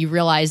when you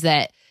realize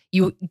that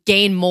you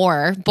gain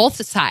more,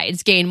 both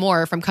sides gain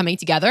more from coming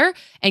together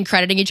and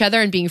crediting each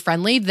other and being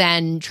friendly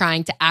than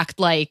trying to act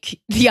like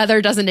the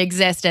other doesn't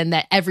exist and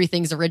that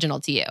everything's original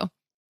to you.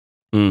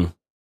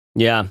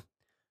 Yeah,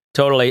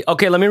 totally.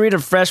 Okay, let me read a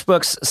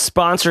FreshBooks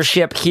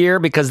sponsorship here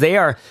because they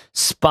are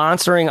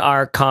sponsoring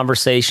our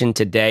conversation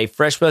today.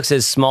 FreshBooks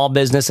is small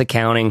business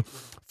accounting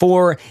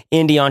for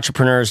indie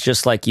entrepreneurs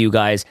just like you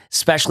guys,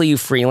 especially you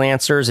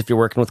freelancers. If you're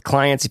working with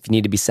clients, if you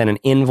need to be sending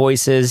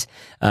invoices,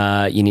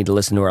 you need to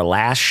listen to our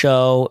last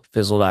show,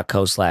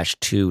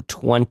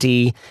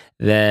 fizzle.co/220.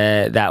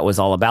 That was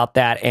all about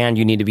that. And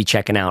you need to be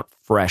checking out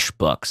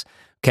FreshBooks,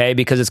 okay?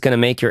 Because it's going to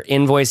make your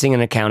invoicing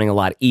and accounting a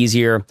lot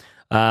easier.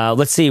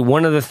 Let's see.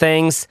 One of the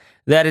things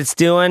that it's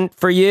doing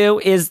for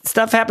you is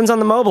stuff happens on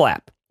the mobile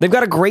app. They've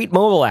got a great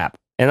mobile app,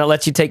 and it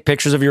lets you take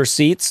pictures of your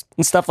receipts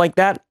and stuff like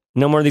that.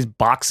 No more of these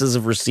boxes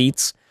of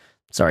receipts.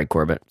 Sorry,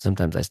 Corbett.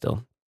 Sometimes I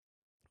still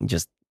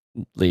just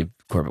leave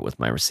Corbett with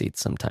my receipts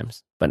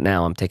sometimes. But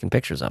now I'm taking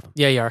pictures of them.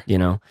 Yeah, you are. You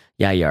know?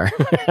 Yeah, you are.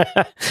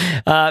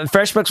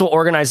 FreshBooks will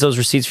organize those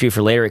receipts for you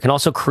for later. It can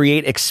also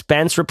create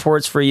expense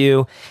reports for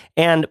you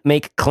and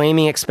make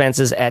claiming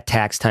expenses at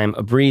tax time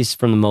a breeze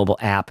from the mobile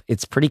app.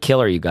 It's pretty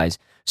killer, you guys.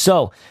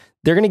 So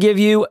they're going to give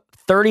you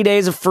 30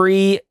 days of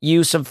free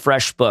use of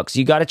FreshBooks.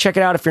 You got to check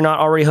it out if you're not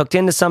already hooked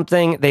into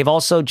something. They've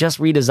also just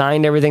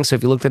redesigned everything, so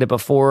if you looked at it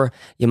before,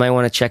 you might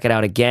want to check it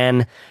out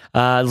again.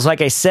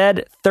 Like I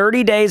said,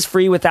 30 days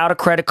free without a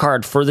credit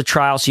card for the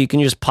trial, so you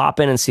can just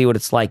pop in and see what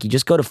it's like. You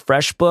just go to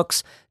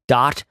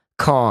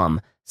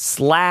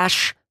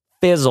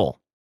freshbooks.com/fizzle,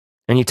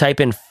 and you type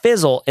in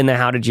fizzle in the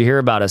How Did You Hear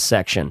About Us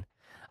section.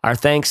 Our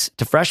thanks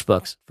to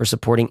FreshBooks for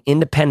supporting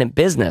independent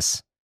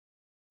business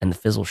and the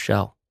Fizzle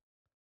Show.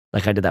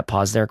 Like I did that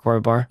pause there,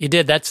 Corey Barr. You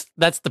did. That's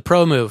the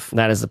pro move.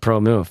 That is the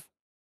pro move.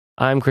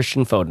 I'm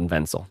Christian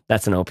Fodenvenzel.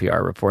 That's an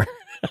OPR report.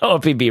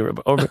 OPB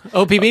report.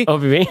 OPB?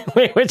 OPB?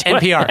 Wait, which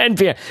NPR. One?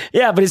 NPR.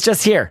 Yeah, but it's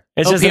just here.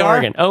 It's OPR? just in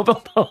Oregon. I'm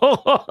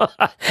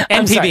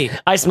NPB. sorry.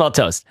 I smell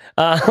toast.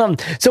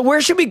 So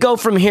where should we go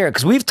from here?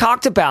 Because we've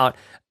talked about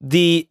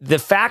the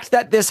fact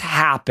that this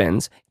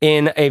happens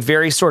in a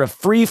very sort of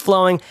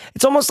free-flowing,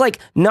 it's almost like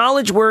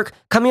knowledge work,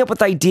 coming up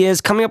with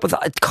ideas, coming up with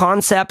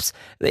concepts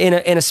in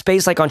a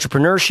space like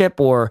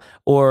entrepreneurship or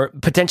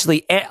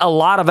potentially a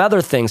lot of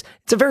other things.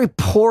 It's a very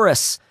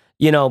porous,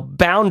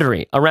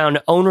 boundary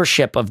around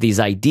ownership of these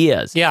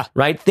ideas. Yeah.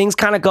 Right? Things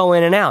kind of go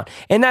in and out.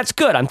 And that's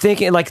good. I'm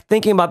thinking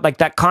about like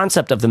that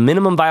concept of the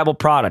minimum viable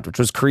product, which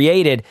was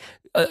created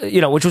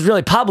which was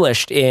really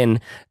published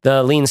in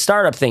the Lean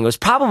Startup thing. It was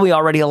probably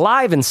already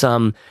alive in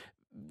some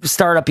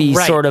startup-y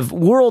sort of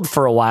world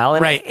for a while.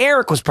 And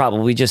Eric was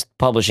probably just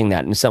publishing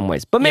that in some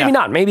ways. But maybe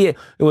not. Maybe it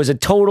was a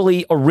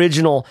totally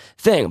original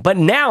thing. But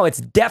now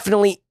it's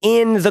definitely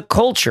in the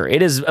culture.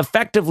 It is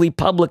effectively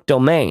public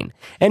domain.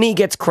 And he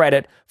gets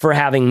credit for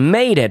having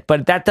made it,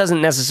 but that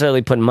doesn't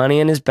necessarily put money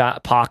in his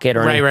pocket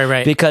or anything.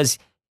 Right. Because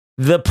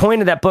the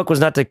point of that book was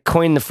not to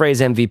coin the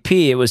phrase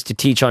MVP. It was to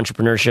teach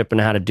entrepreneurship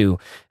and how to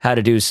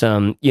do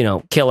some,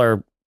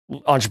 killer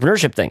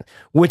entrepreneurship things,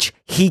 which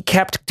he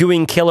kept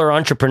doing killer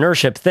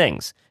entrepreneurship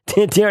things.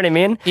 Do you know what I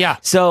mean? Yeah.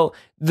 So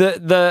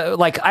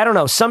I don't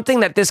know,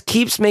 something that this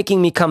keeps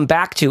making me come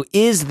back to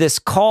is this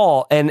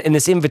call and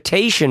this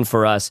invitation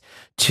for us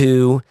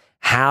to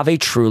have a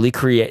truly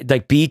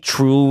be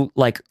true,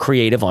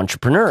 creative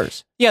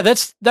entrepreneurs. Yeah.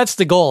 That's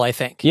the goal, I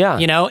think. Yeah.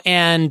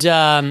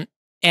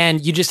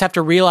 And you just have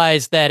to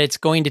realize that it's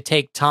going to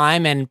take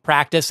time and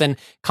practice and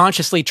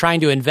consciously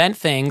trying to invent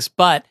things.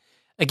 But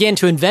again,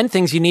 to invent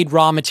things, you need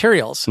raw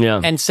materials.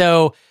 Yeah. And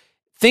so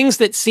things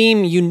that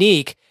seem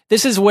unique,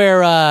 this is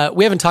where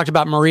we haven't talked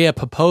about Maria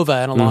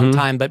Popova in a long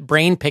time, but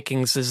Brain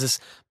Pickings is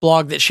this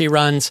blog that she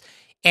runs.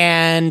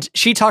 And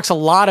she talks a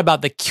lot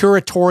about the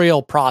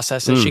curatorial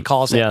process, as she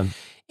calls it. Yeah.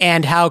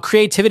 And how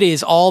creativity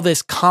is all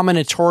this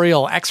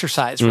combinatorial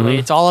exercise, really.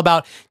 It's all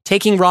about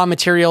taking raw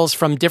materials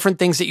from different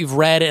things that you've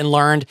read and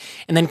learned,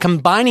 and then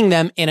combining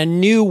them in a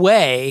new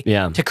way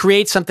to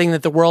create something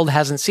that the world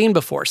hasn't seen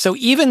before. So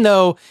even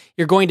though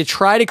you're going to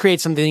try to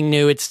create something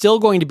new, it's still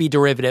going to be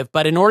derivative.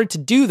 But in order to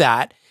do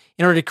that,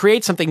 in order to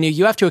create something new,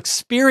 you have to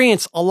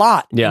experience a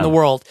lot in the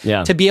world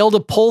to be able to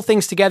pull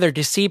things together,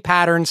 to see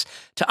patterns,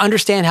 to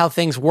understand how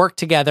things work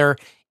together,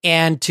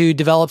 and to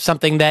develop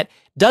something that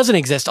doesn't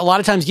exist. A lot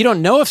of times you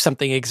don't know if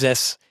something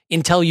exists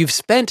until you've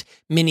spent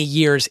many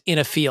years in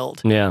a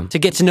field to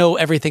get to know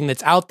everything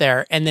that's out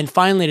there. And then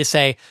finally to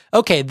say,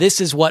 okay, this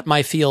is what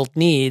my field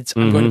needs.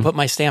 I'm going to put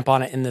my stamp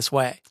on it in this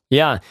way.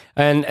 Yeah.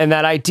 And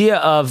that idea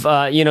of,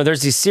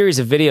 there's these series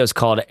of videos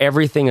called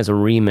Everything is a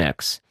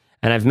Remix.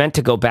 And I've meant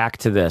to go back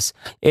to this.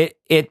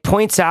 It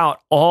points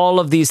out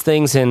all of these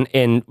things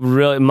in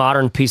really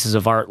modern pieces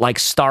of art, like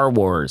Star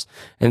Wars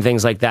and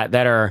things like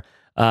that are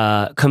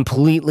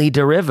completely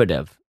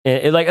derivative.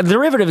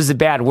 Derivative is a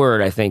bad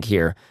word, I think,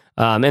 here.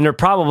 And there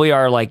probably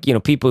are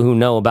people who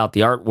know about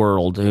the art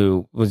world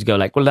who would go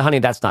well, honey,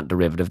 that's not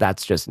derivative.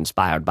 That's just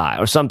inspired by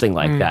or something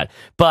like that.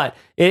 But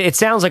it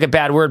sounds like a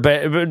bad word,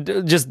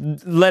 but just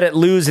let it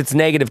lose its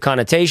negative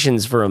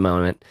connotations for a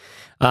moment.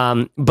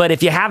 But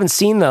if you haven't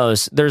seen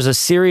those, there's a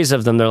series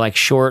of them. They're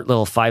short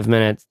little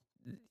 5-minute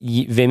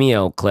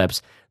Vimeo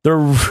clips. They're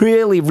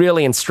really,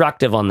 really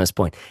instructive on this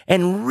point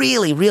and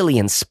really, really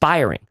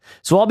inspiring.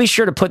 So I'll be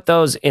sure to put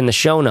those in the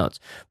show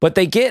notes. But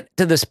they get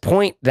to this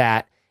point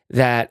that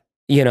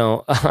you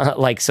know,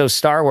 like, so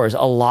Star Wars,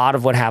 a lot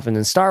of what happened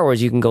in Star Wars,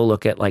 you can go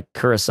look at like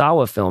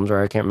Kurosawa films,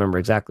 or I can't remember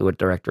exactly what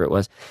director it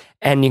was.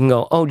 And you can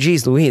go, oh,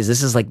 geez, Louise,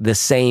 this is like the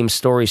same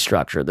story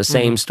structure, the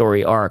same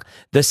story arc,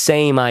 the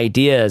same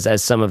ideas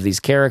as some of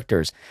these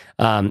characters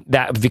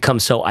that become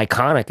so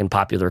iconic in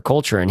popular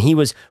culture. And he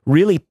was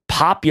really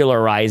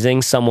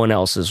popularizing someone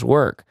else's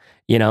work,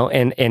 you know,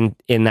 and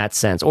in that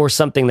sense, or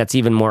something that's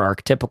even more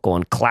archetypical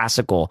and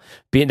classical,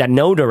 being that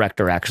no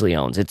director actually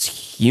owns. It's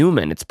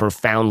human. It's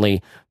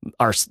profoundly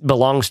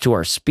belongs to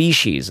our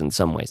species in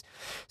some ways.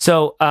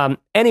 So,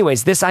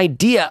 anyways, this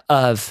idea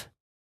of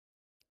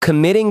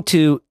committing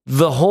to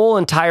the whole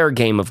entire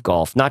game of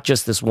golf, not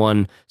just this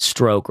one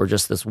stroke or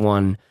just this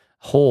one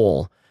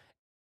hole,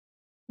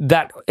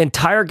 that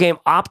entire game,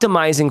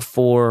 optimizing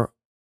for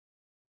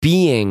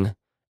being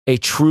a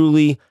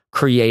truly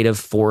creative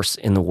force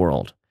in the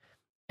world.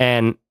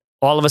 And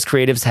all of us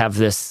creatives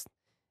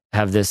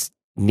have this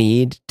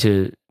need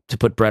to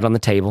put bread on the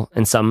table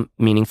in some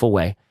meaningful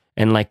way.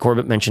 And like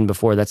Corbett mentioned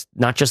before, that's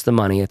not just the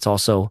money, it's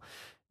also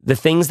the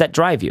things that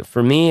drive you.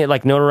 For me,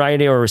 like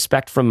notoriety or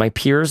respect from my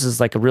peers is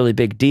like a really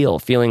big deal.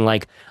 Feeling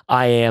like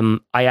I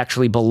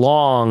actually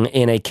belong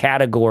in a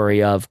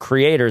category of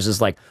creators is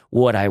like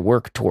what I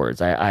work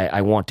towards.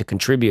 I want to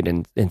contribute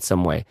in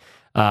some way.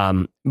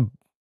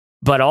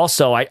 But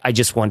also I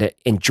just want to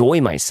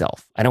enjoy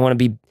myself. I don't want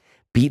to be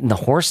beating the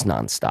horse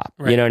nonstop.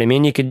 Right. You know what I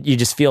mean? You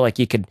just feel like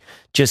you could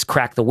just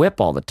crack the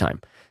whip all the time.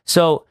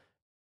 So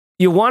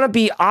you want to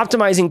be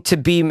optimizing to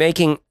be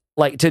making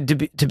like to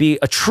be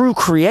a true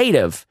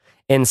creative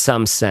in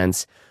some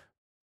sense.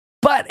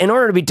 But in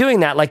order to be doing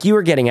that, like you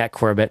were getting at,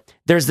 Corbett,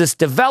 there's this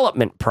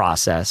development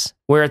process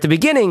where at the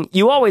beginning,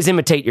 you always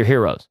imitate your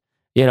heroes.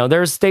 You know,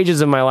 there's stages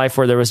of my life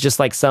where there was just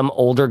like some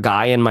older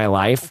guy in my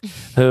life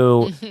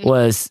who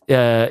was, you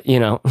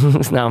know,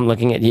 now I'm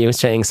looking at you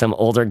saying some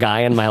older guy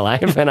in my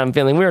life and I'm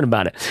feeling weird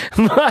about it.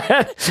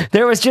 But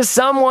there was just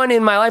someone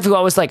in my life who I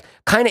was like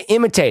kind of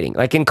imitating.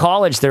 Like in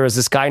college, there was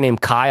this guy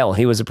named Kyle.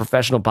 He was a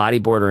professional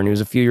bodyboarder and he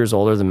was a few years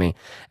older than me.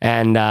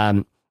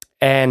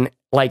 And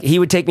like he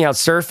would take me out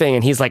surfing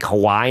and he's like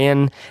Hawaiian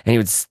and he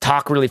would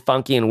talk really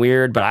funky and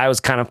weird, but I was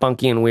kind of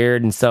funky and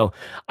weird. And so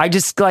I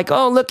just like,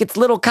 oh, look, it's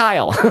little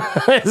Kyle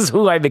is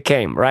who I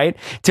became, right?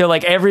 To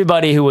like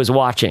everybody who was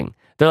watching.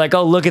 They're like,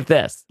 oh, look at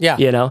this. Yeah.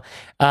 You know?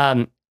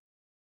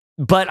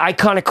 But I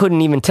kind of couldn't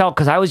even tell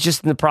because I was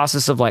just in the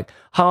process of like,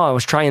 oh, I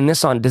was trying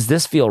this on. Does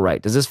this feel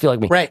right? Does this feel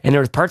like me? Right. And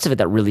there was parts of it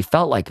that really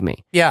felt like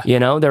me. Yeah. You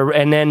know,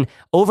 and then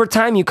over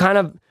time you kind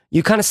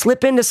of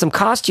slip into some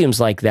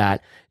costumes like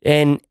that.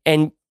 And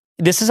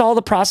this is all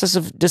the process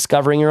of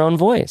discovering your own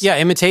voice. Yeah,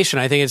 imitation.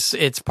 I think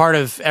it's part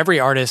of every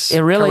artist's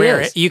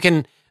career. You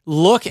can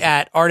look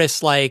at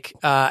artists like,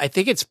 I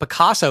think it's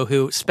Picasso,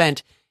 who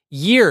spent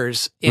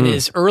years in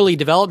his early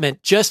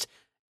development just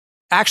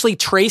actually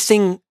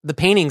tracing the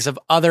paintings of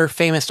other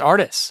famous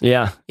artists.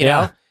 Yeah. You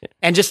know?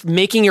 And just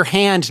making your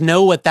hand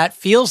know what that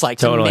feels like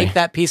to make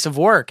that piece of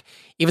work,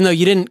 even though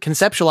you didn't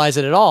conceptualize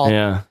it at all.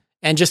 Yeah.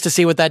 And just to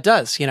see what that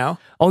does, you know?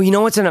 Oh, you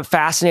know what's a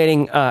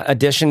fascinating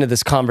addition to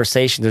this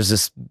conversation? There's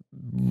this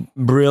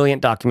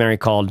brilliant documentary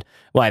called,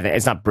 well,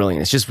 it's not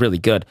brilliant, it's just really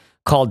good,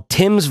 called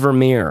Tim's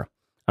Vermeer.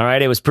 All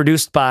right, it was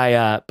produced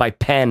by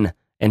Penn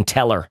and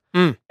Teller,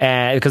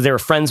 because they were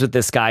friends with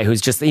this guy he was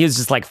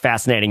just like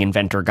fascinating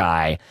inventor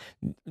guy,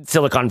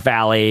 Silicon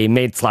Valley,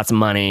 made lots of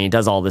money,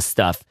 does all this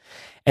stuff.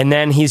 And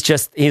then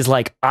he's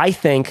like, I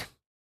think...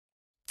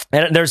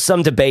 And there's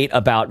some debate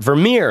about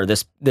Vermeer,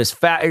 this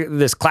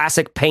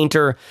classic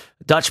painter,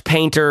 Dutch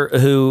painter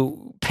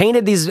who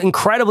painted these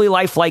incredibly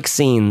lifelike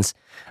scenes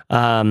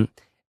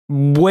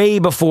way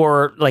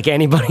before like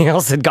anybody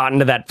else had gotten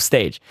to that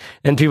stage.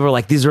 And people were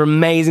like, these are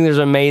amazing. These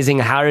are amazing.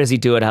 How does he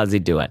do it? How does he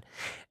do it?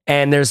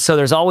 And there's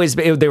always,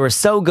 they were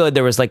so good.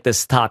 There was like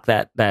this talk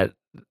that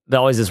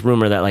always this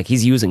rumor that like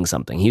he's using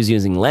something. He's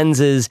using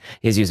lenses.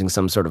 He's using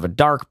some sort of a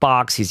dark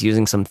box. He's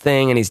using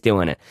something and he's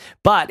doing it.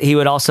 But he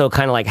would also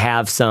kind of like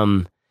have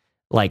some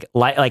like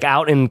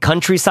out in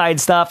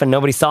countryside stuff and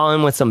nobody saw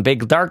him with some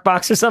big dark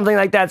box or something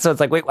like that. So it's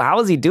like, wait, how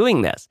is he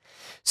doing this?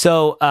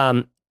 So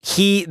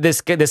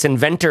this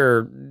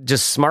inventor,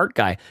 just smart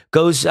guy,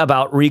 goes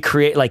about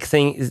recreate like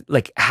things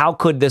like how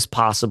could this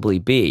possibly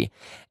be,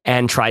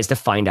 and tries to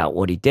find out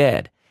what he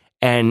did.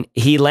 And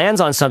he lands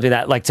on something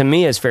that, like, to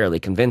me is fairly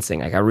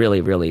convincing. Like, I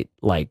really, really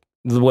like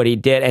what he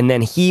did. And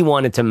then he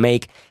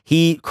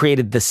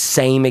created the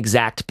same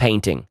exact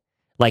painting.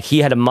 Like, he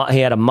had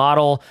a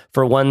model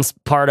for one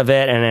part of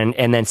it,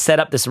 and then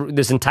set up this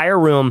entire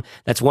room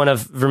that's one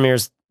of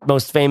Vermeer's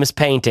most famous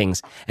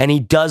paintings. And he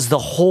does the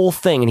whole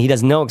thing, and he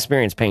does no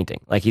experience painting.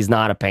 Like, he's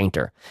not a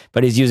painter,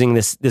 but he's using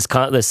this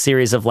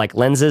series of like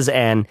lenses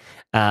and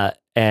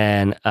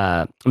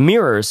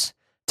mirrors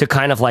to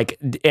kind of like,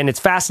 and it's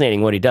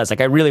fascinating what he does.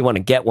 Like, I really want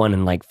to get one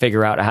and like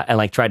figure out how, and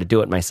like try to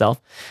do it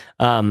myself.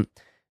 But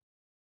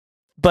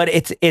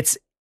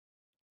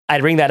I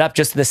bring that up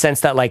just in the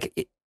sense that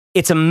like,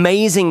 it's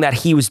amazing that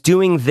he was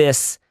doing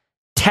this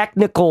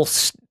technical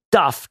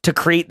stuff to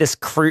create this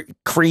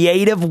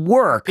creative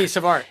work. Piece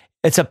of art.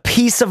 It's a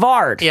piece of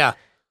art. Yeah.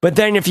 But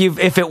then if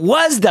it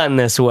was done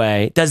this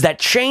way, does that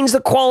change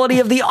the quality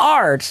of the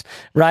art,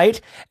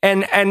 right?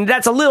 And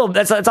that's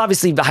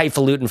obviously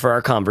highfalutin for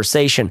our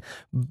conversation,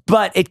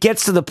 but it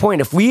gets to the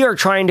point. If we are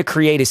trying to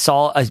create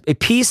a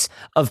piece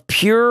of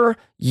pure,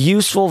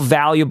 useful,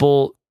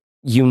 valuable,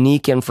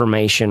 unique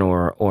information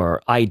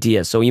or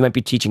idea. So you might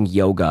be teaching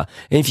yoga.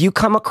 And if you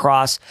come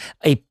across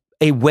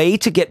a way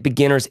to get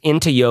beginners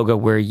into yoga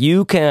where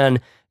you can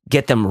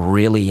get them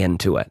really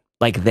into it,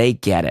 like they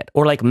get it,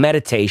 or like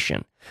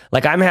meditation.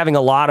 Like I'm having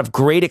a lot of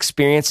great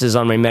experiences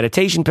on my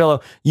meditation pillow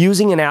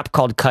using an app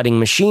called Cutting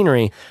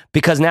Machinery,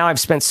 because now I've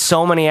spent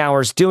so many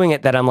hours doing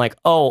it that I'm like,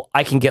 oh,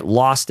 I can get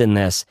lost in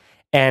this.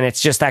 And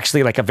it's just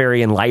actually like a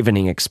very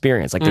enlivening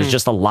experience. Like there's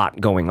just a lot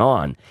going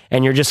on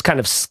and you're just kind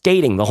of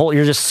skating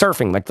you're just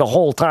surfing like the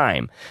whole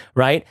time,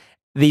 right?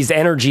 These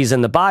energies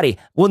in the body.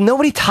 Well,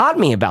 nobody taught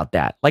me about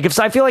that. Like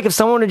I feel like if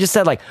someone had just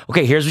said like,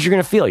 okay, here's what you're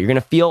going to feel. You're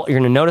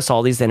going to notice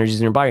all these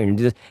energies in your body. You're going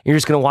to do this. You're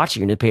just going to watch it.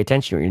 You're going to pay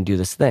attention. You're going to do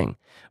this thing.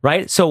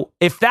 Right? So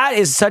if that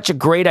is such a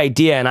great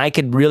idea and I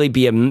could really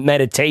be a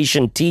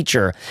meditation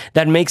teacher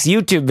that makes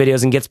YouTube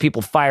videos and gets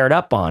people fired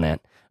up on it,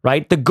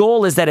 right? The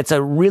goal is that it's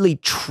a really,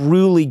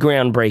 truly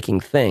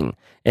groundbreaking thing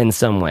in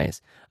some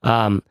ways.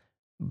 But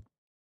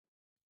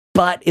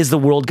is the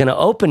world going to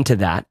open to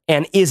that?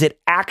 And is it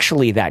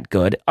actually that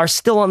good? Are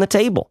still on the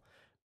table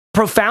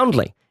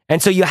profoundly.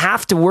 And so you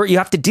have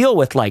to deal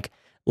with like,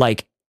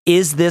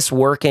 is this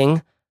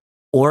working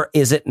or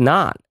is it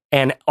not?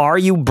 And are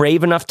you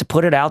brave enough to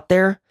put it out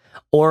there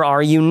or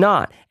are you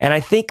not? And I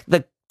think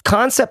the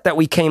concept that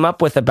we came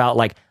up with about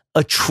like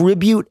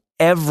attribute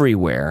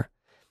everywhere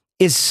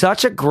is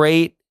such a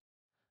great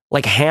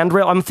like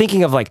handrail. I'm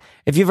thinking of like,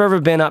 if you've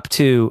ever been up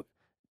to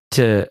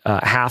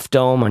Half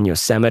Dome on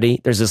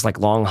Yosemite, there's this like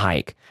long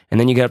hike. And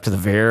then you get up to the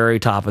very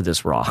top of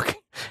this rock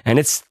and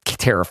it's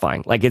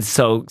terrifying. Like it's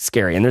so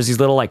scary. And there's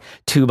these little like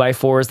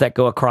 2x4s that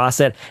go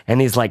across it.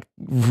 And these like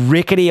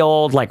rickety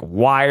old like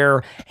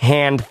wire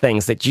hand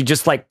things that you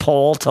just like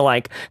pull to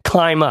like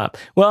climb up.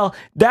 Well,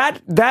 that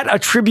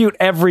attribute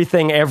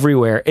everything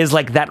everywhere is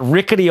like that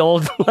rickety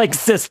old like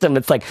system.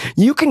 It's like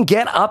you can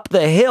get up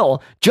the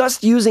hill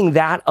just using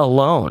that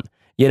alone.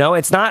 You know,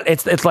 it's not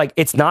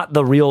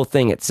the real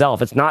thing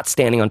itself. It's not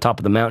standing on top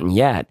of the mountain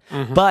yet,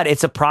 but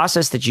it's a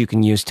process that you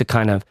can use to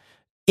kind of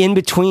in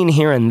between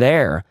here and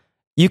there,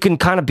 you can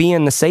kind of be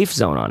in the safe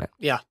zone on it.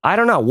 Yeah. I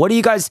don't know.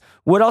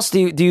 What else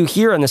do you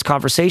hear in this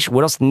conversation?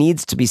 What else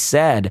needs to be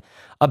said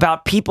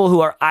about people who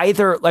are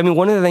either, I mean,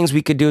 one of the things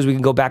we could do is we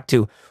can go back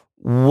to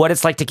what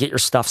it's like to get your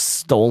stuff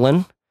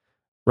stolen,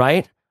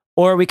 right?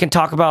 Or we can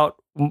talk about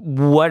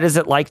what is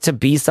it like to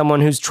be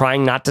someone who's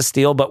trying not to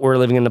steal, but we're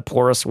living in the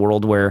porous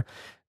world where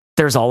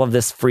there's all of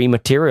this free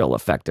material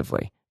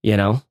effectively, you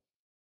know?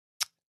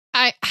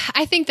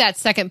 I think that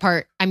second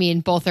part, I mean,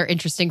 both are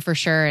interesting for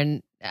sure.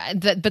 And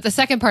but the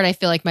second part I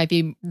feel like might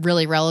be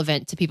really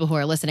relevant to people who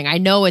are listening. I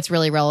know it's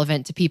really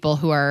relevant to people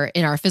who are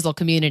in our Fizzle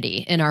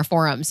community, in our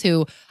forums,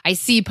 who I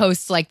see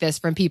posts like this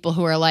from people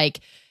who are like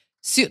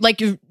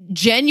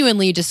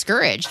genuinely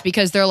discouraged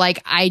because they're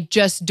like, I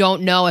just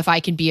don't know if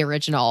I can be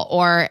original,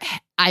 or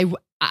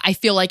I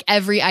feel like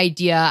every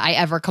idea I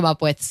ever come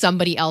up with,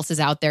 somebody else is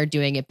out there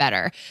doing it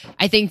better.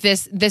 I think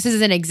this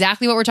isn't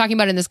exactly what we're talking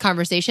about in this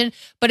conversation,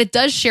 but it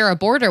does share a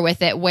border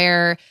with it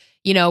where,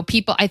 you know,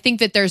 people, I think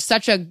that there's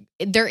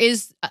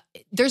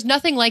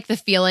nothing like the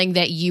feeling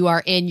that you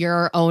are in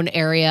your own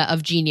area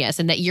of genius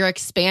and that you're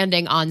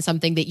expanding on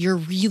something that you're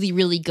really,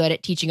 really good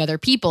at teaching other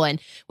people. And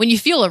when you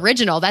feel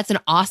original, that's an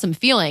awesome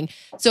feeling.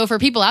 So for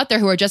people out there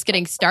who are just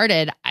getting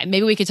started,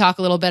 maybe we could talk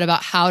a little bit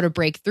about how to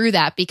break through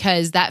that,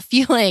 because that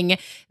feeling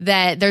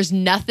that there's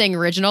nothing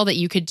original that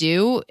you could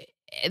do,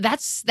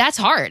 that's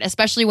hard,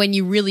 especially when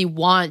you really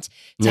want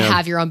to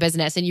have your own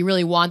business and you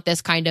really want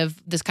this kind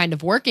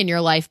of work in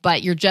your life,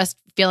 but you're just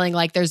feeling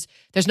like there's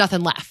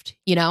nothing left,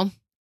 you know?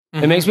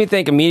 It makes me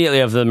think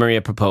immediately of the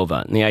Maria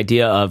Popova and the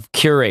idea of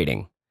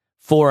curating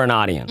for an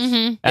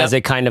audience as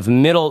a kind of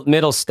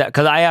middle step.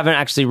 Because I haven't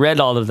actually read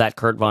all of that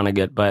Kurt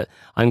Vonnegut, but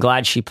I'm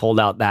glad she pulled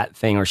out that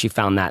thing, or she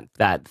found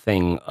that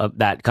thing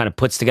that kind of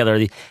puts together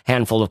the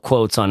handful of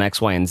quotes on X,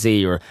 Y, and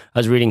Z. Or I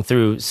was reading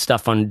through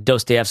stuff on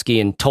Dostoevsky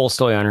and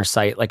Tolstoy on her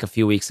site like a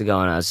few weeks ago,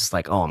 and I was just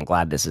like, oh, I'm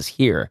glad this is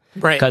here.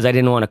 Right. Because I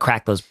didn't want to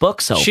crack those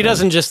books open. She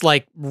doesn't just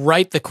like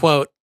write the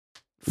quote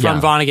from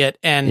Vonnegut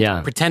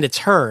and pretend it's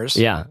hers.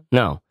 Yeah,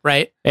 no.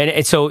 Right?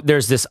 And so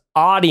there's this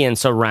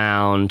audience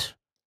around,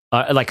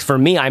 like for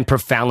me, I'm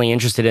profoundly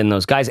interested in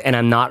those guys, and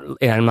I'm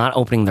not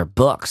opening their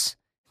books.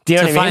 Do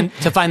you know what I mean?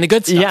 To find the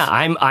good stuff. Yeah,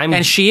 I'm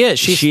and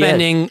she's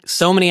spending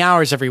so many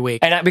hours every week.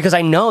 And because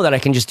I know that I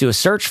can just do a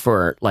search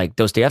for like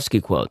Dostoevsky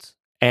quotes,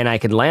 and I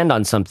could land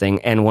on something,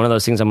 and one of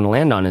those things I'm going to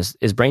land on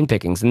is brain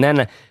pickings. And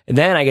then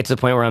I get to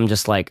the point where I'm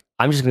just going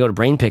to go to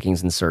brain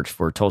pickings and search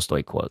for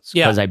Tolstoy quotes,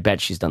 because I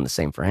bet she's done the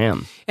same for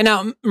him. And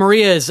now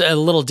Maria is a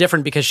little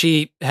different because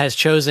she has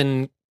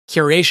chosen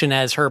curation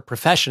as her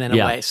profession in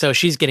a way. So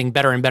she's getting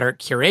better and better at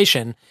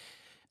curation.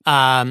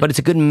 But it's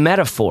a good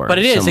metaphor. But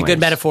it is a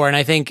good metaphor. And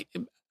I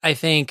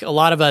think a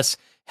lot of us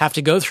have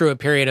to go through a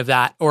period of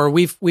that. Or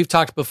we've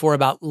talked before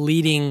about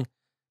being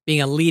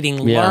a leading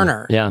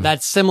learner. Yeah.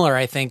 That's similar,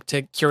 I think,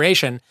 to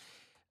curation,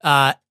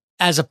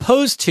 as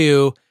opposed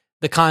to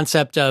the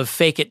concept of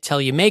fake it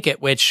till you make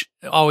it, which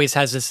always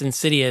has this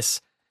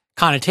insidious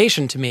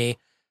connotation to me,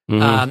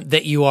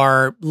 that you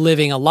are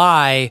living a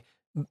lie,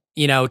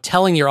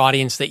 telling your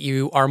audience that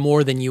you are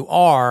more than you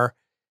are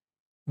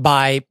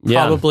by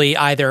probably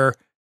either,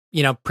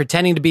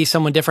 pretending to be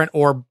someone different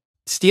or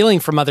stealing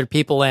from other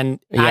people and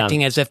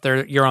acting as if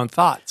they're your own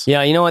thoughts.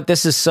 Yeah, you know what?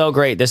 This is so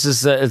great. This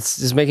is it's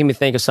just making me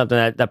think of something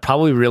that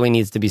probably really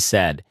needs to be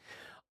said.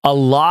 A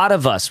lot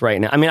of us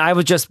right now, I mean,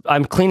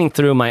 I'm cleaning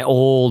through my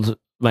old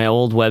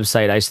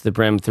website, Ice to the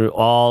Brim, through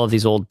all of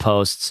these old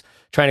posts,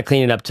 trying to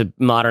clean it up to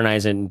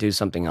modernize it and do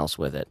something else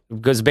with it.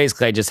 Because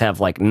basically I just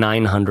have like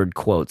 900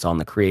 quotes on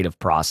the creative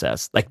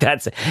process. Like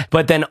that's it.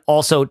 But then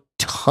also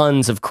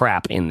tons of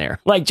crap in there.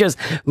 Like just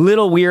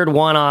little weird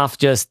one-off,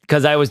 just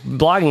because I was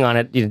blogging on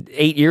it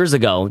 8 years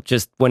ago,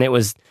 just when it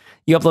was,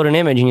 you upload an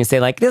image and you say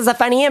like, this is a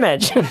funny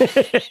image.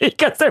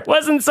 Because there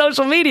wasn't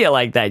social media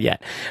like that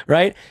yet.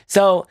 Right?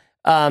 So,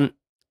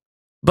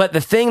 but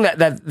the thing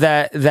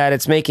that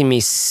it's making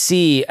me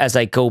see as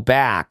I go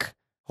back,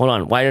 hold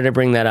on, why did I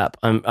bring that up?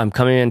 I'm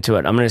coming into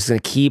it. I'm going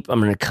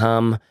to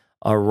come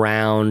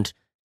around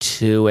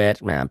to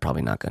it. Man, I'm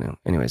probably not going to.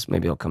 Anyways,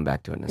 maybe I'll come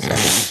back to it in a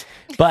second.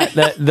 But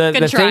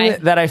the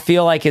thing that I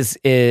feel like is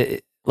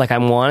like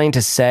I'm wanting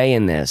to say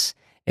in this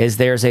is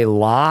there's a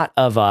lot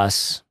of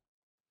us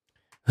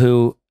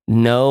who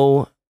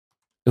know,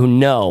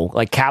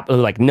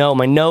 like no,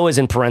 my no is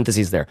in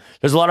parentheses there.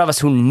 There's a lot of us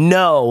who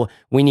know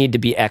we need to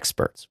be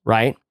experts,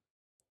 right?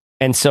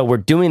 And so we're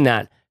doing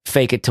that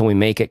fake it till we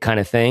make it kind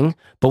of thing,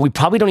 but we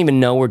probably don't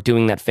even know we're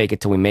doing that fake it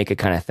till we make it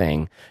kind of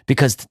thing.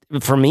 Because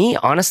for me,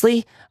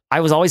 honestly, I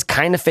was always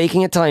kind of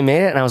faking it till I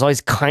made it, and I was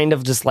always kind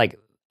of just like,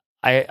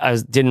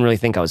 didn't really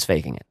think I was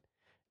faking it.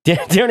 Do you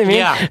know what I mean?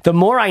 Yeah. The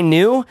more I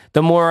knew,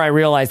 the more I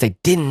realized I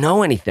didn't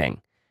know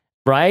anything,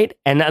 right?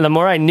 And the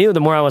more I knew, the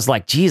more I was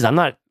like, geez, I'm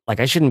not,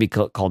 like, I shouldn't be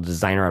called a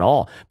designer at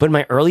all. But in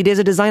my early days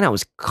of design, I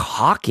was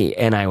cocky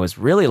and I was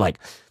really like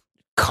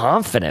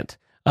confident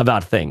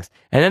about things.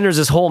 And then there's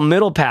this whole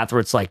middle path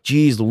where it's like,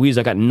 geez, Louise,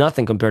 I got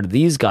nothing compared to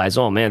these guys.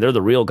 Oh man, they're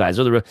the real guys.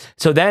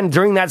 So then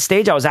during that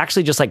stage, I was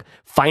actually just like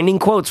finding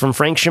quotes from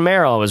Frank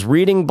Shamero. I was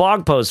reading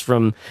blog posts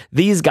from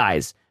these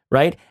guys,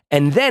 right?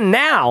 And then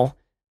now,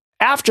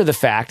 after the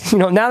fact,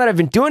 now that I've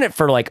been doing it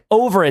for like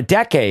over a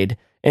decade,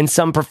 in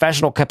some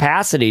professional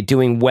capacity,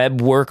 doing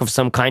web work of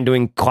some kind,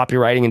 doing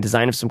copywriting and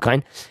design of some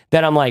kind,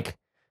 that I'm like,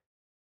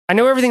 I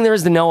know everything there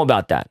is to know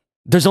about that.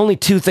 There's only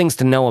two things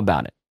to know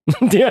about it.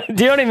 do you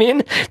know what I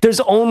mean? There's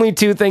only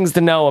two things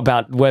to know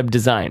about web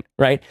design,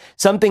 right?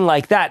 Something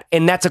like that.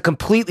 And that's a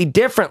completely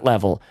different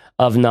level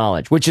of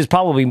knowledge, which is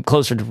probably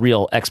closer to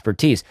real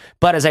expertise.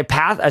 But as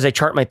I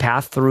chart my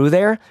path through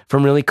there,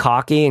 from really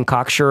cocky and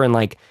cocksure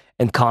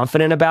and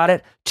confident about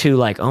it to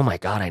like, oh my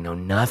God, I know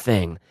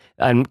nothing.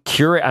 I'm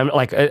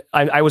like,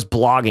 I was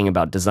blogging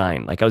about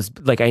design.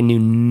 I knew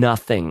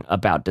nothing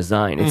about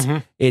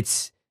design.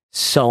 It's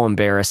so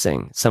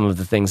embarrassing, some of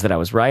the things that I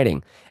was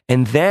writing.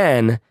 And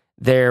then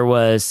there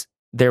was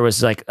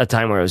like a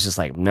time where I was just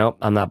like, nope,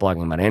 I'm not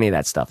blogging about any of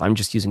that stuff. I'm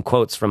just using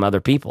quotes from other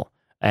people.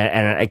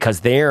 And because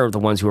they're the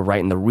ones who are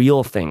writing the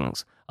real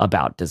things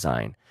about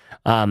design.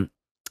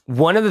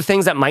 One of the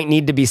things that might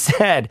need to be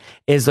said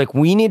is like,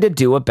 we need to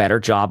do a better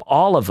job,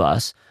 all of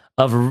us,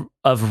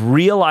 of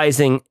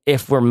realizing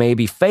if we're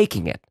maybe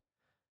faking it,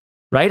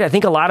 right? I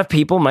think a lot of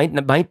people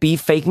might be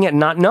faking it and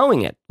not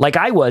knowing it, like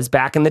I was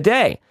back in the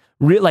day.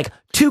 Like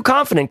too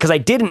confident because I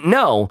didn't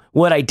know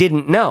what I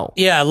didn't know.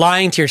 Yeah,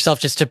 lying to yourself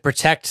just to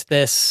protect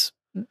this,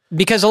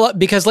 because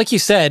like you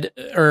said,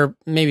 or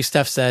maybe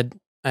Steph said,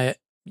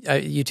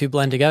 you two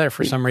blend together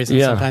for some reason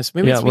sometimes.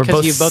 Maybe it's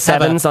because you both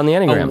have on the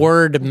Enneagram.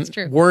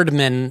 A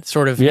Wordman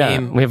sort of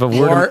name. We have a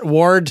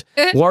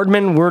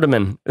Wardman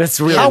Wordeman. That's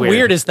really How weird.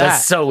 Weird is that?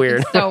 That's so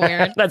weird. So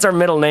weird. That's our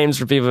middle names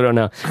for people who don't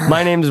know.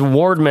 My name's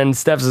Wardman.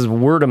 Steph's is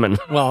Wordeman.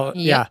 Well,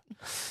 yeah.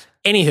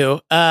 Anywho,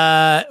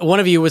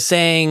 one of you was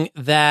saying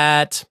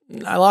that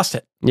I lost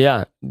it.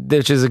 Yeah,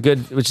 which is a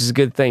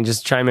good thing.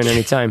 Just chime in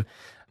anytime.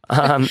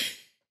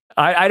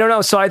 I don't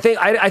know. So I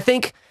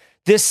think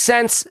this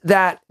sense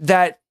that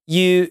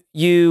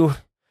you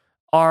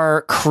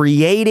are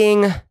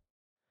creating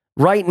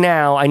right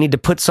now. I need to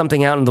put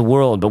something out in the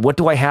world, but what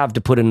do I have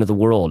to put into the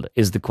world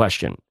is the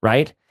question,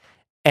 right?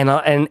 And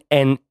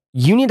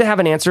you need to have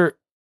an answer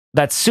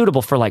that's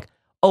suitable for like,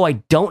 oh, I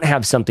don't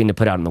have something to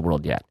put out in the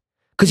world yet,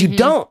 because you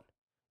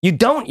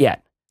don't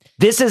yet.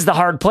 This is the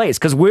hard place,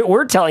 because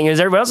we're telling you, as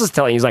everybody else is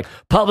telling you, is like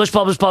publish,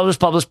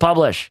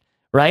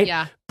 right?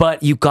 Yeah.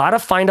 But you got to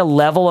find a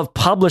level of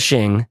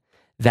publishing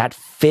that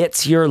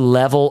fits your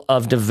level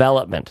of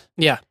development.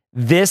 Yeah.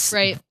 This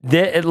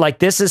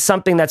is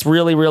something that's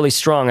really, really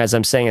strong. As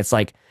I'm saying, it's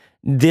like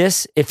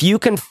this, if you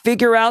can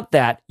figure out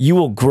that, you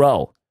will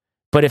grow.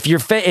 But if you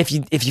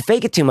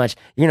fake it too much,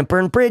 you're gonna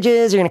burn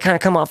bridges. You're gonna kind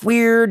of come off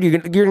weird. You're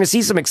gonna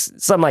see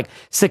some like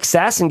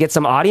success and get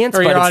some audience,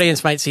 or your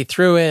audience might see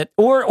through it,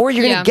 or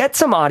you're gonna get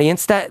some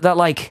audience that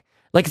like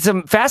it's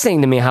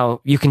fascinating to me how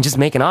you can just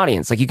make an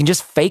audience. Like you can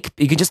just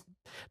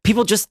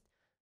people just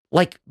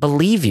like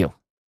believe you.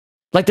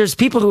 Like there's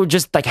people who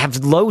just like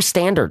have low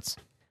standards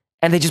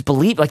and they just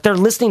believe, like they're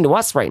listening to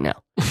us right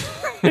now.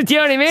 Do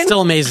you know what I mean?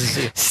 Still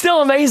amazes you.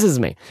 Still amazes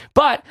me.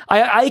 But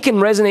I can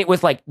resonate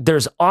with like,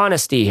 there's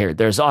honesty here.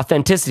 There's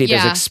authenticity.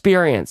 There's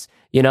experience.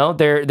 You know,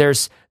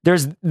 there's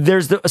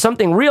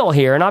something real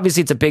here. And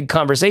obviously it's a big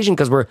conversation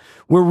because we're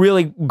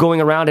really going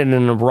around it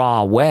in a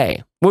raw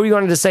way. What were you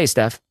wanting to say,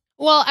 Steph?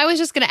 Well, I was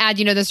just going to add,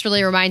 this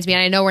really reminds me,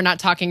 and I know we're not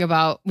talking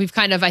about, we've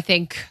kind of, I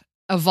think,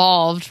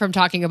 evolved from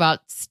talking about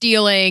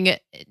stealing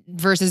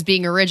versus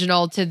being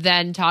original to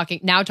then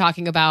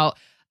talking about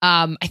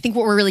I think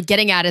what we're really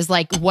getting at is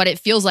like what it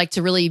feels like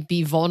to really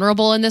be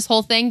vulnerable in this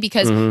whole thing,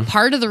 because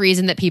part of the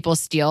reason that people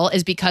steal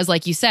is because,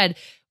 like you said,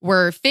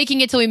 we're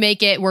faking it till we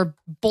make it. We're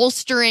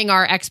bolstering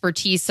our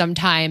expertise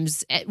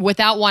sometimes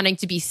without wanting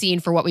to be seen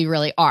for what we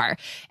really are.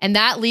 And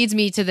that leads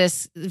me to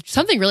this,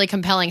 something really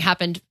compelling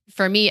happened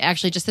for me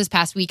actually just this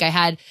past week. I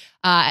had,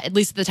 at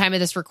least at the time of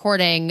this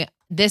recording,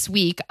 this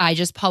week, I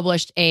just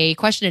published a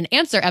question and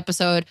answer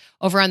episode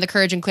over on the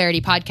Courage and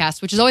Clarity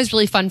podcast, which is always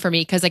really fun for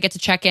me because I get to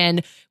check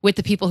in with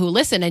the people who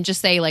listen and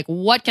just say, like,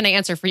 what can I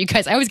answer for you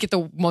guys? I always get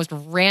the most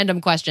random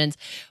questions,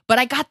 but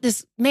I got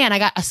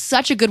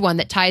such a good one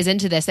that ties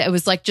into this. It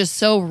was like just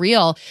so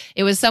real.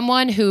 It was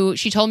someone who,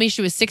 she told me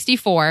she was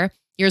 64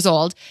 years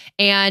old,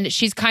 and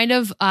she's kind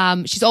of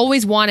she's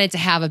always wanted to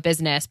have a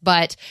business,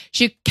 but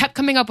she kept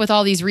coming up with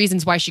all these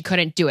reasons why she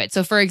couldn't do it.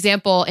 So for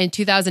example, in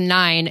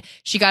 2009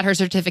 she got her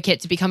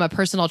certificate to become a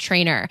personal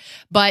trainer,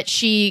 but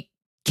she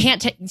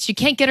can't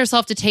get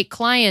herself to take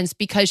clients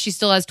because she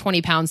still has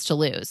 20 pounds to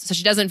lose. So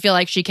she doesn't feel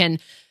like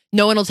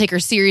no one will take her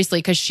seriously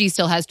because she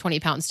still has 20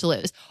 pounds to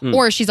lose.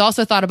 Or she's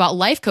also thought about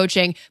life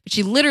coaching, but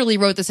she literally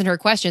wrote this in her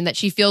question that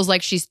she feels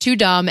like she's too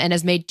dumb and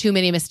has made too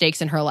many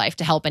mistakes in her life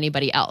to help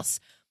anybody else.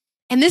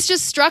 And this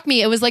just struck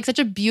me. It was like such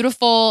a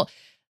beautiful,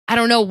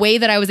 way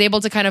that I was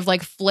able to kind of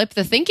like flip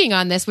the thinking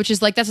on this, which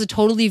is like, that's a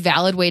totally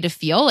valid way to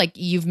feel. Like,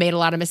 you've made a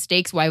lot of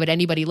mistakes. Why would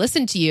anybody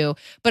listen to you?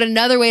 But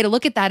another way to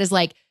look at that is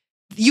like,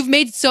 you've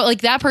made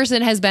that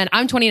person has been,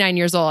 I'm 29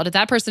 years old.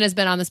 That person has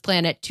been on this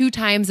planet 2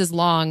 times as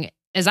long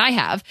as I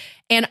have.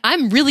 And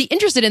I'm really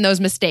interested in those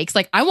mistakes.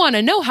 Like, I want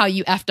to know how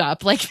you effed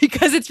up, like,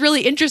 because it's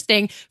really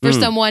interesting for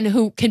someone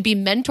who can be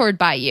mentored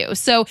by you.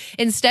 So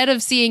instead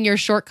of seeing your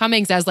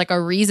shortcomings as like a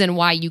reason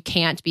why you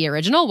can't be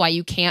original, why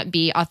you can't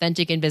be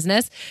authentic in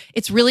business,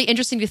 it's really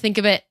interesting to think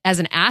of it as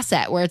an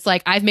asset where it's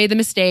like, I've made the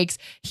mistakes.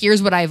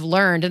 Here's what I've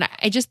learned. And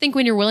I just think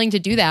when you're willing to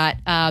do that,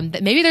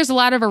 that maybe there's a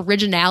lot of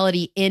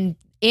originality in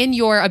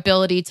your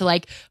ability to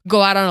like go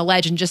out on a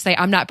ledge and just say,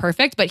 I'm not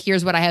perfect, but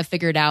here's what I have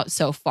figured out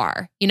so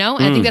far, And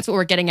I think that's what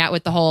we're getting at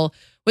with the whole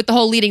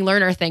leading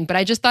learner thing. But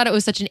I just thought it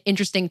was such an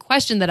interesting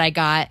question that I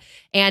got.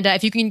 And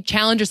if you can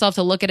challenge yourself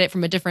to look at it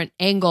from a different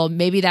angle,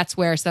 maybe that's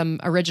where some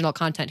original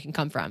content can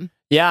come from.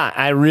 Yeah,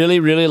 I really,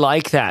 really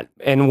like that.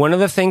 And one of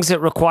the things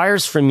it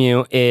requires from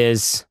you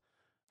is,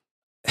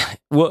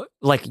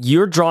 like,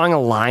 you're drawing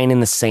a line in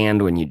the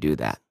sand when you do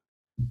that.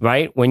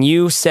 Right? When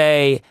you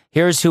say,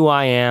 here's who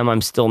I am,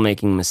 I'm still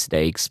making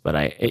mistakes, but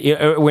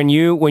when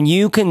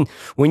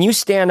you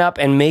stand up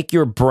and make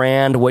your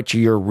brand what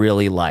you're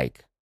really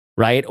like,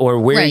 right? Or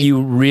where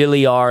you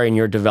really are in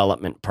your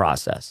development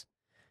process,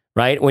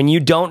 right? When you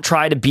don't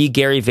try to be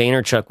Gary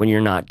Vaynerchuk when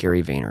you're not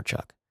Gary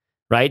Vaynerchuk,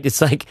 right?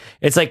 It's like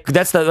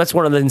that's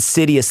one of the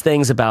insidious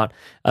things about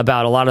a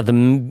lot of the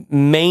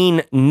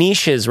main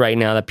niches right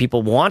now that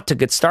people want to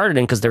get started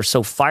in because they're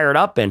so fired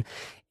up in.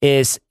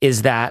 Is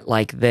that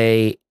like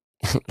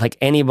like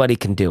anybody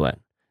can do it.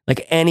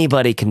 Like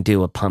anybody can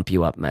do a pump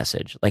you up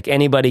message. Like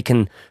anybody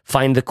can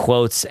find the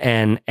quotes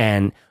and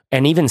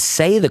even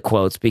say the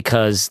quotes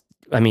because,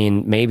 I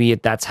mean, maybe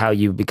that's how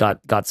you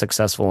got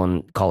successful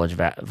in college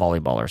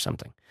volleyball or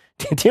something.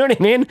 Do you know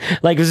what I mean?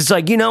 Like, it's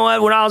like, you know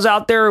what? When I was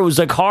out there, it was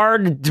like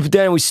hard.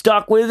 Then we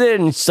stuck with it,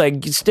 and it's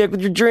like, you stick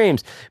with your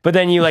dreams. But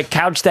then you like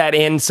couch that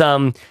in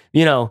some,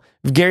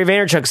 Gary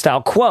Vaynerchuk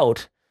style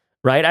quote.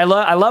 Right? I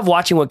love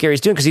watching what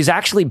Gary's doing because he's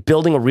actually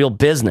building a real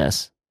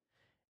business.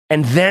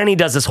 And then he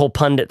does this whole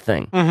pundit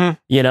thing.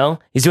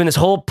 He's doing this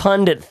whole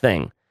pundit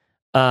thing.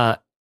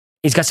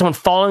 He's got someone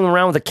following him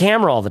around with a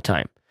camera all the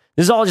time.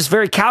 This is all just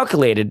very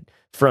calculated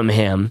from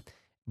him.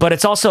 But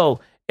it's also,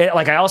 I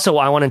want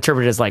to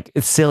interpret it as like,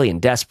 it's silly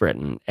and desperate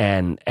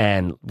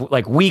and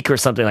like weak or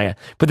something like that.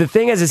 But the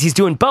thing is he's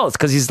doing both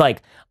because he's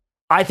like,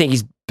 I think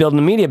he's building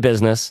a media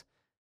business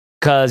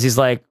because he's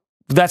like,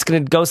 that's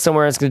going to go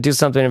somewhere. It's going to do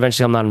something. And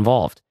eventually I'm not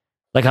involved.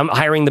 Like I'm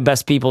hiring the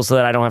best people so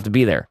that I don't have to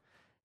be there.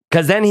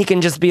 Because then he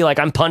can just be like,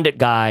 I'm pundit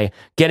guy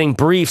getting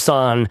briefs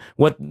on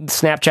what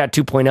Snapchat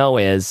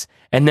 2.0 is.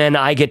 And then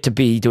I get to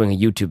be doing a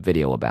YouTube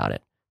video about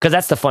it. Because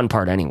that's the fun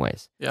part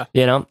anyways. Yeah.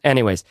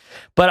 Anyways.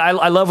 But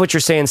I love what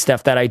you're saying,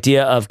 Steph, that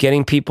idea of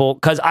getting people,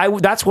 because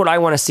that's what I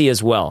want to see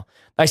as well.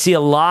 I see a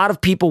lot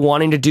of people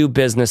wanting to do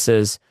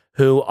businesses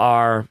who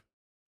are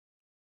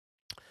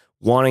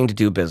wanting to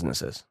do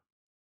businesses,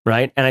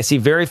 right? And I see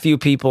very few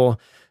people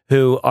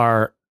who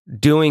are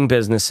doing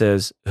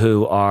businesses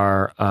who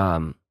are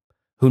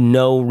who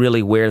know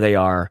really where they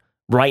are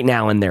right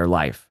now in their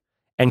life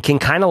and can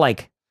kind of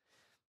like,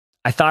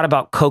 I thought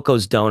about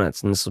Coco's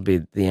Donuts, and this will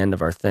be the end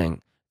of our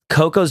thing.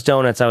 Coco's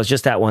Donuts, I was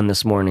just at one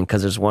this morning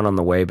because there's one on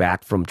the way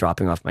back from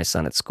dropping off my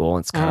son at school.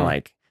 It's kind of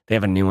like, they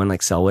have a new one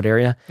like Selwood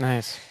area.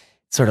 Nice.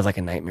 It's sort of like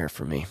a nightmare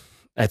for me.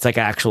 It's like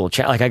actual,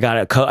 like I got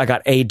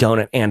a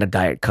donut and a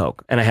Diet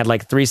Coke, and I had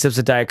like 3 sips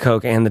of Diet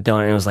Coke and the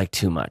donut, and it was like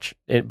too much.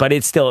 But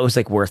it was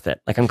like worth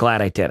it. Like I'm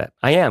glad I did it.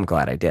 I am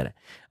glad I did it.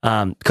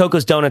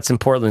 Coco's Donuts in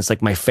Portland is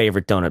like my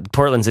favorite donut.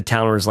 Portland's a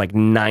town where there's like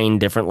 9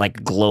 different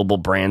like global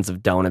brands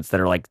of donuts that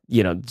are like,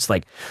 you know, it's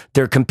like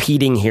they're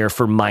competing here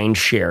for mind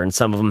share, and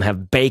some of them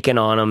have bacon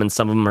on them, and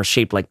some of them are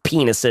shaped like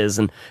penises,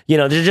 and you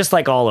know, they're just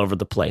like all over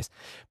the place.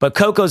 But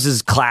Coco's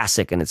is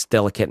classic, and it's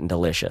delicate and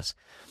delicious.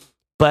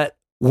 But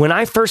when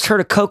I first heard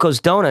of Coco's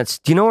Donuts,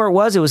 do you know where it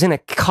was? It was in a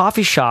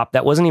coffee shop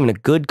that wasn't even a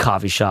good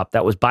coffee shop,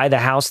 that was by the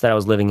house that I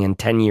was living in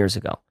 10 years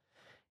ago.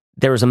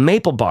 There was a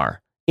maple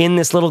bar in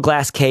this little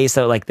glass case.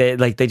 So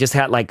they just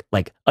had like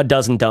a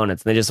dozen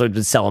donuts, and they just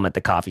would sell them at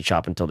the coffee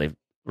shop until they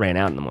ran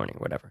out in the morning or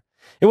whatever.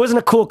 It wasn't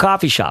a cool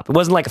coffee shop. It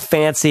wasn't like a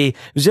fancy, it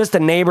was just a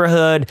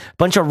neighborhood,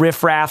 bunch of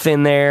riffraff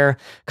in there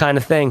kind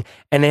of thing.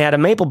 And they had a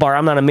maple bar.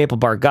 I'm not a maple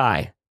bar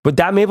guy, but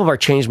that maple bar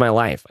changed my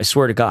life. I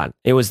swear to God.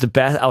 It was the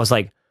best. I was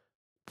like,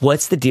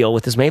 what's the deal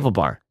with this maple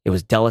bar? It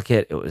was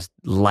delicate. It was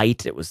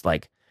light. It was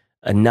like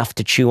enough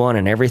to chew on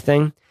and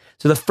everything.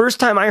 So the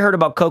first time I heard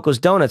about Coco's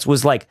Donuts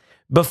was like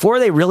before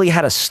they really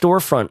had a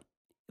storefront.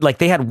 Like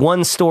they had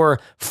one store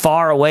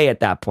far away at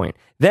that point.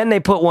 Then they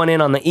put one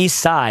in on the east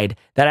side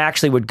that I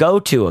actually would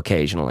go to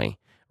occasionally,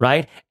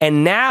 right?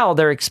 And now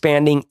they're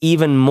expanding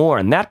even more.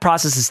 And that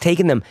process has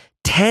taken them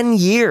 10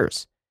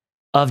 years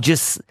of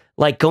just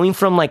like going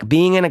from like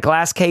being in a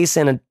glass case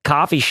in a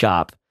coffee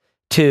shop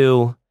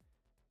to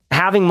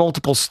having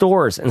multiple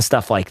stores and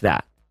stuff like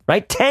that,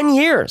 right? 10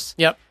 years.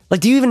 Yep. Like,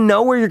 do you even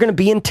know where you're going to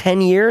be in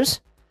 10 years?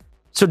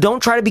 So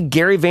don't try to be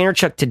Gary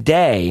Vaynerchuk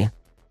today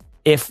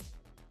if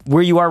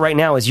where you are right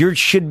now is you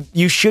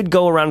should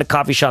go around to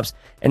coffee shops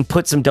and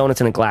put some donuts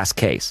in a glass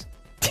case.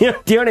 Do you know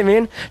what I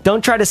mean?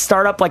 Don't try to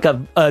start up like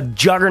a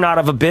juggernaut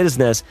of a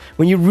business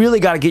when you really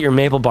got to get your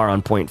maple bar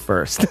on point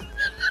first.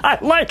 I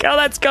like how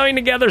that's going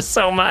together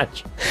so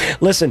much.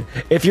 Listen,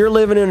 if you're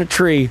living in a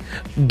tree,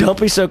 don't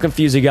be so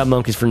confused you got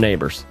monkeys for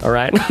neighbors, all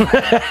right?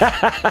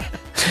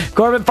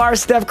 Corbin Farr,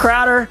 Steph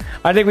Crowder,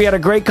 I think we had a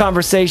great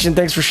conversation.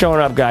 Thanks for showing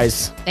up,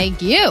 guys.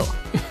 Thank you.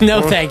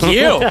 No, thank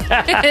you.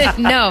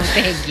 No,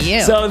 thank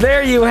you. So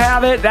there you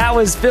have it. That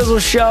was Fizzle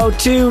Show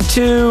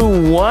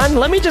 221.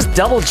 Let me just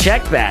double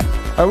check that.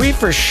 Are we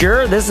for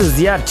sure? This is,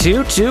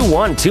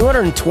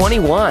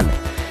 221.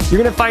 You're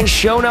going to find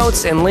show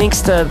notes and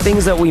links to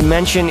things that we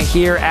mention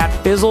here at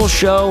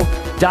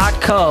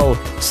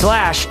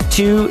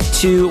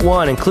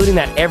fizzleshow.co/221, including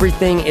that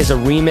Everything is a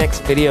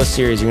Remix video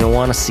series. You're going to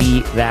want to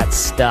see that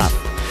stuff.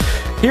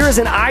 Here is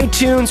an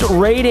iTunes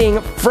rating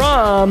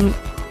from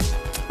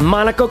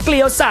Monica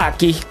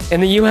Cleosaki in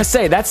the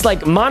USA. That's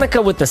like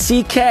Monica with the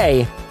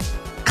CK,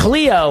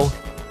 Cleo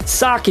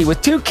Saki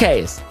with 2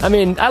 Ks. I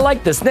mean, I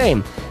like this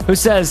name. Who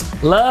says,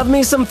 love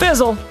me some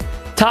Fizzle.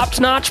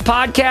 Top-notch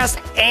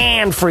podcast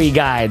and free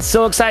guides.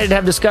 So excited to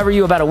have discovered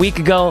you about a week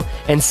ago,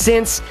 and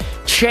since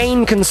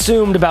chain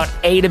consumed about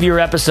 8 of your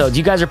episodes.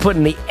 You guys are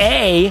putting the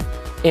A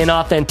in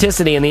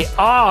authenticity and the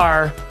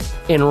R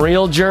in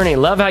real journey.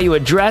 Love how you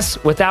address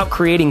without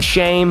creating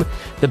shame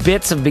the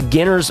bits of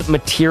beginner's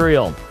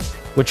material,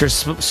 which are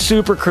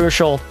super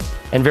crucial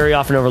and very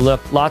often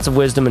overlooked. Lots of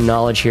wisdom and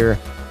knowledge here.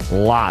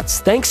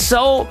 Lots. Thanks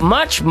so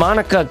much,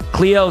 Monica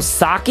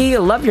Cleosaki. I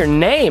love your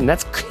name.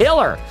 That's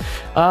killer.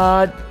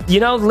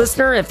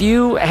 Listener, if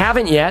you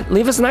haven't yet,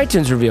 leave us an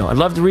iTunes review. I'd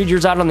love to read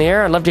yours out on the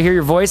air. I'd love to hear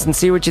your voice and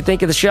see what you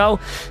think of the show.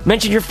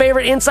 Mention your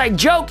favorite inside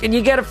joke and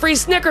you get a free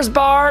Snickers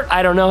bar.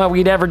 I don't know how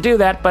we'd ever do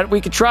that, but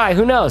we could try.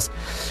 Who knows?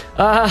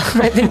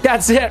 I think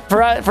that's it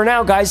for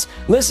now, guys.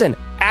 Listen,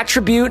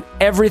 attribute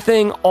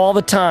everything all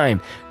the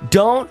time.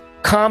 Don't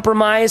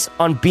compromise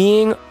on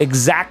being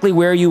exactly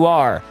where you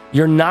are.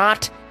 You're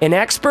not an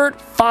expert?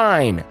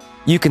 Fine.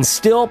 You can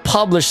still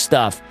publish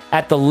stuff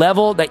at the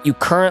level that you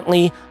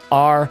currently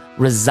are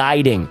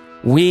residing.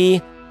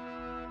 We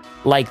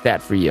like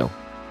that for you.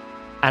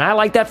 And I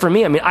like that for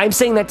me. I mean, I'm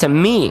saying that to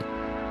me.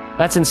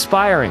 That's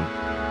inspiring.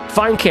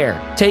 Find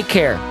care, take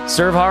care,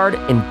 serve hard,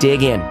 and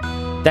dig in.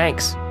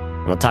 Thanks.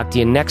 And I'll talk to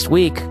you next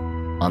week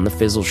on The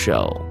Fizzle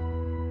Show.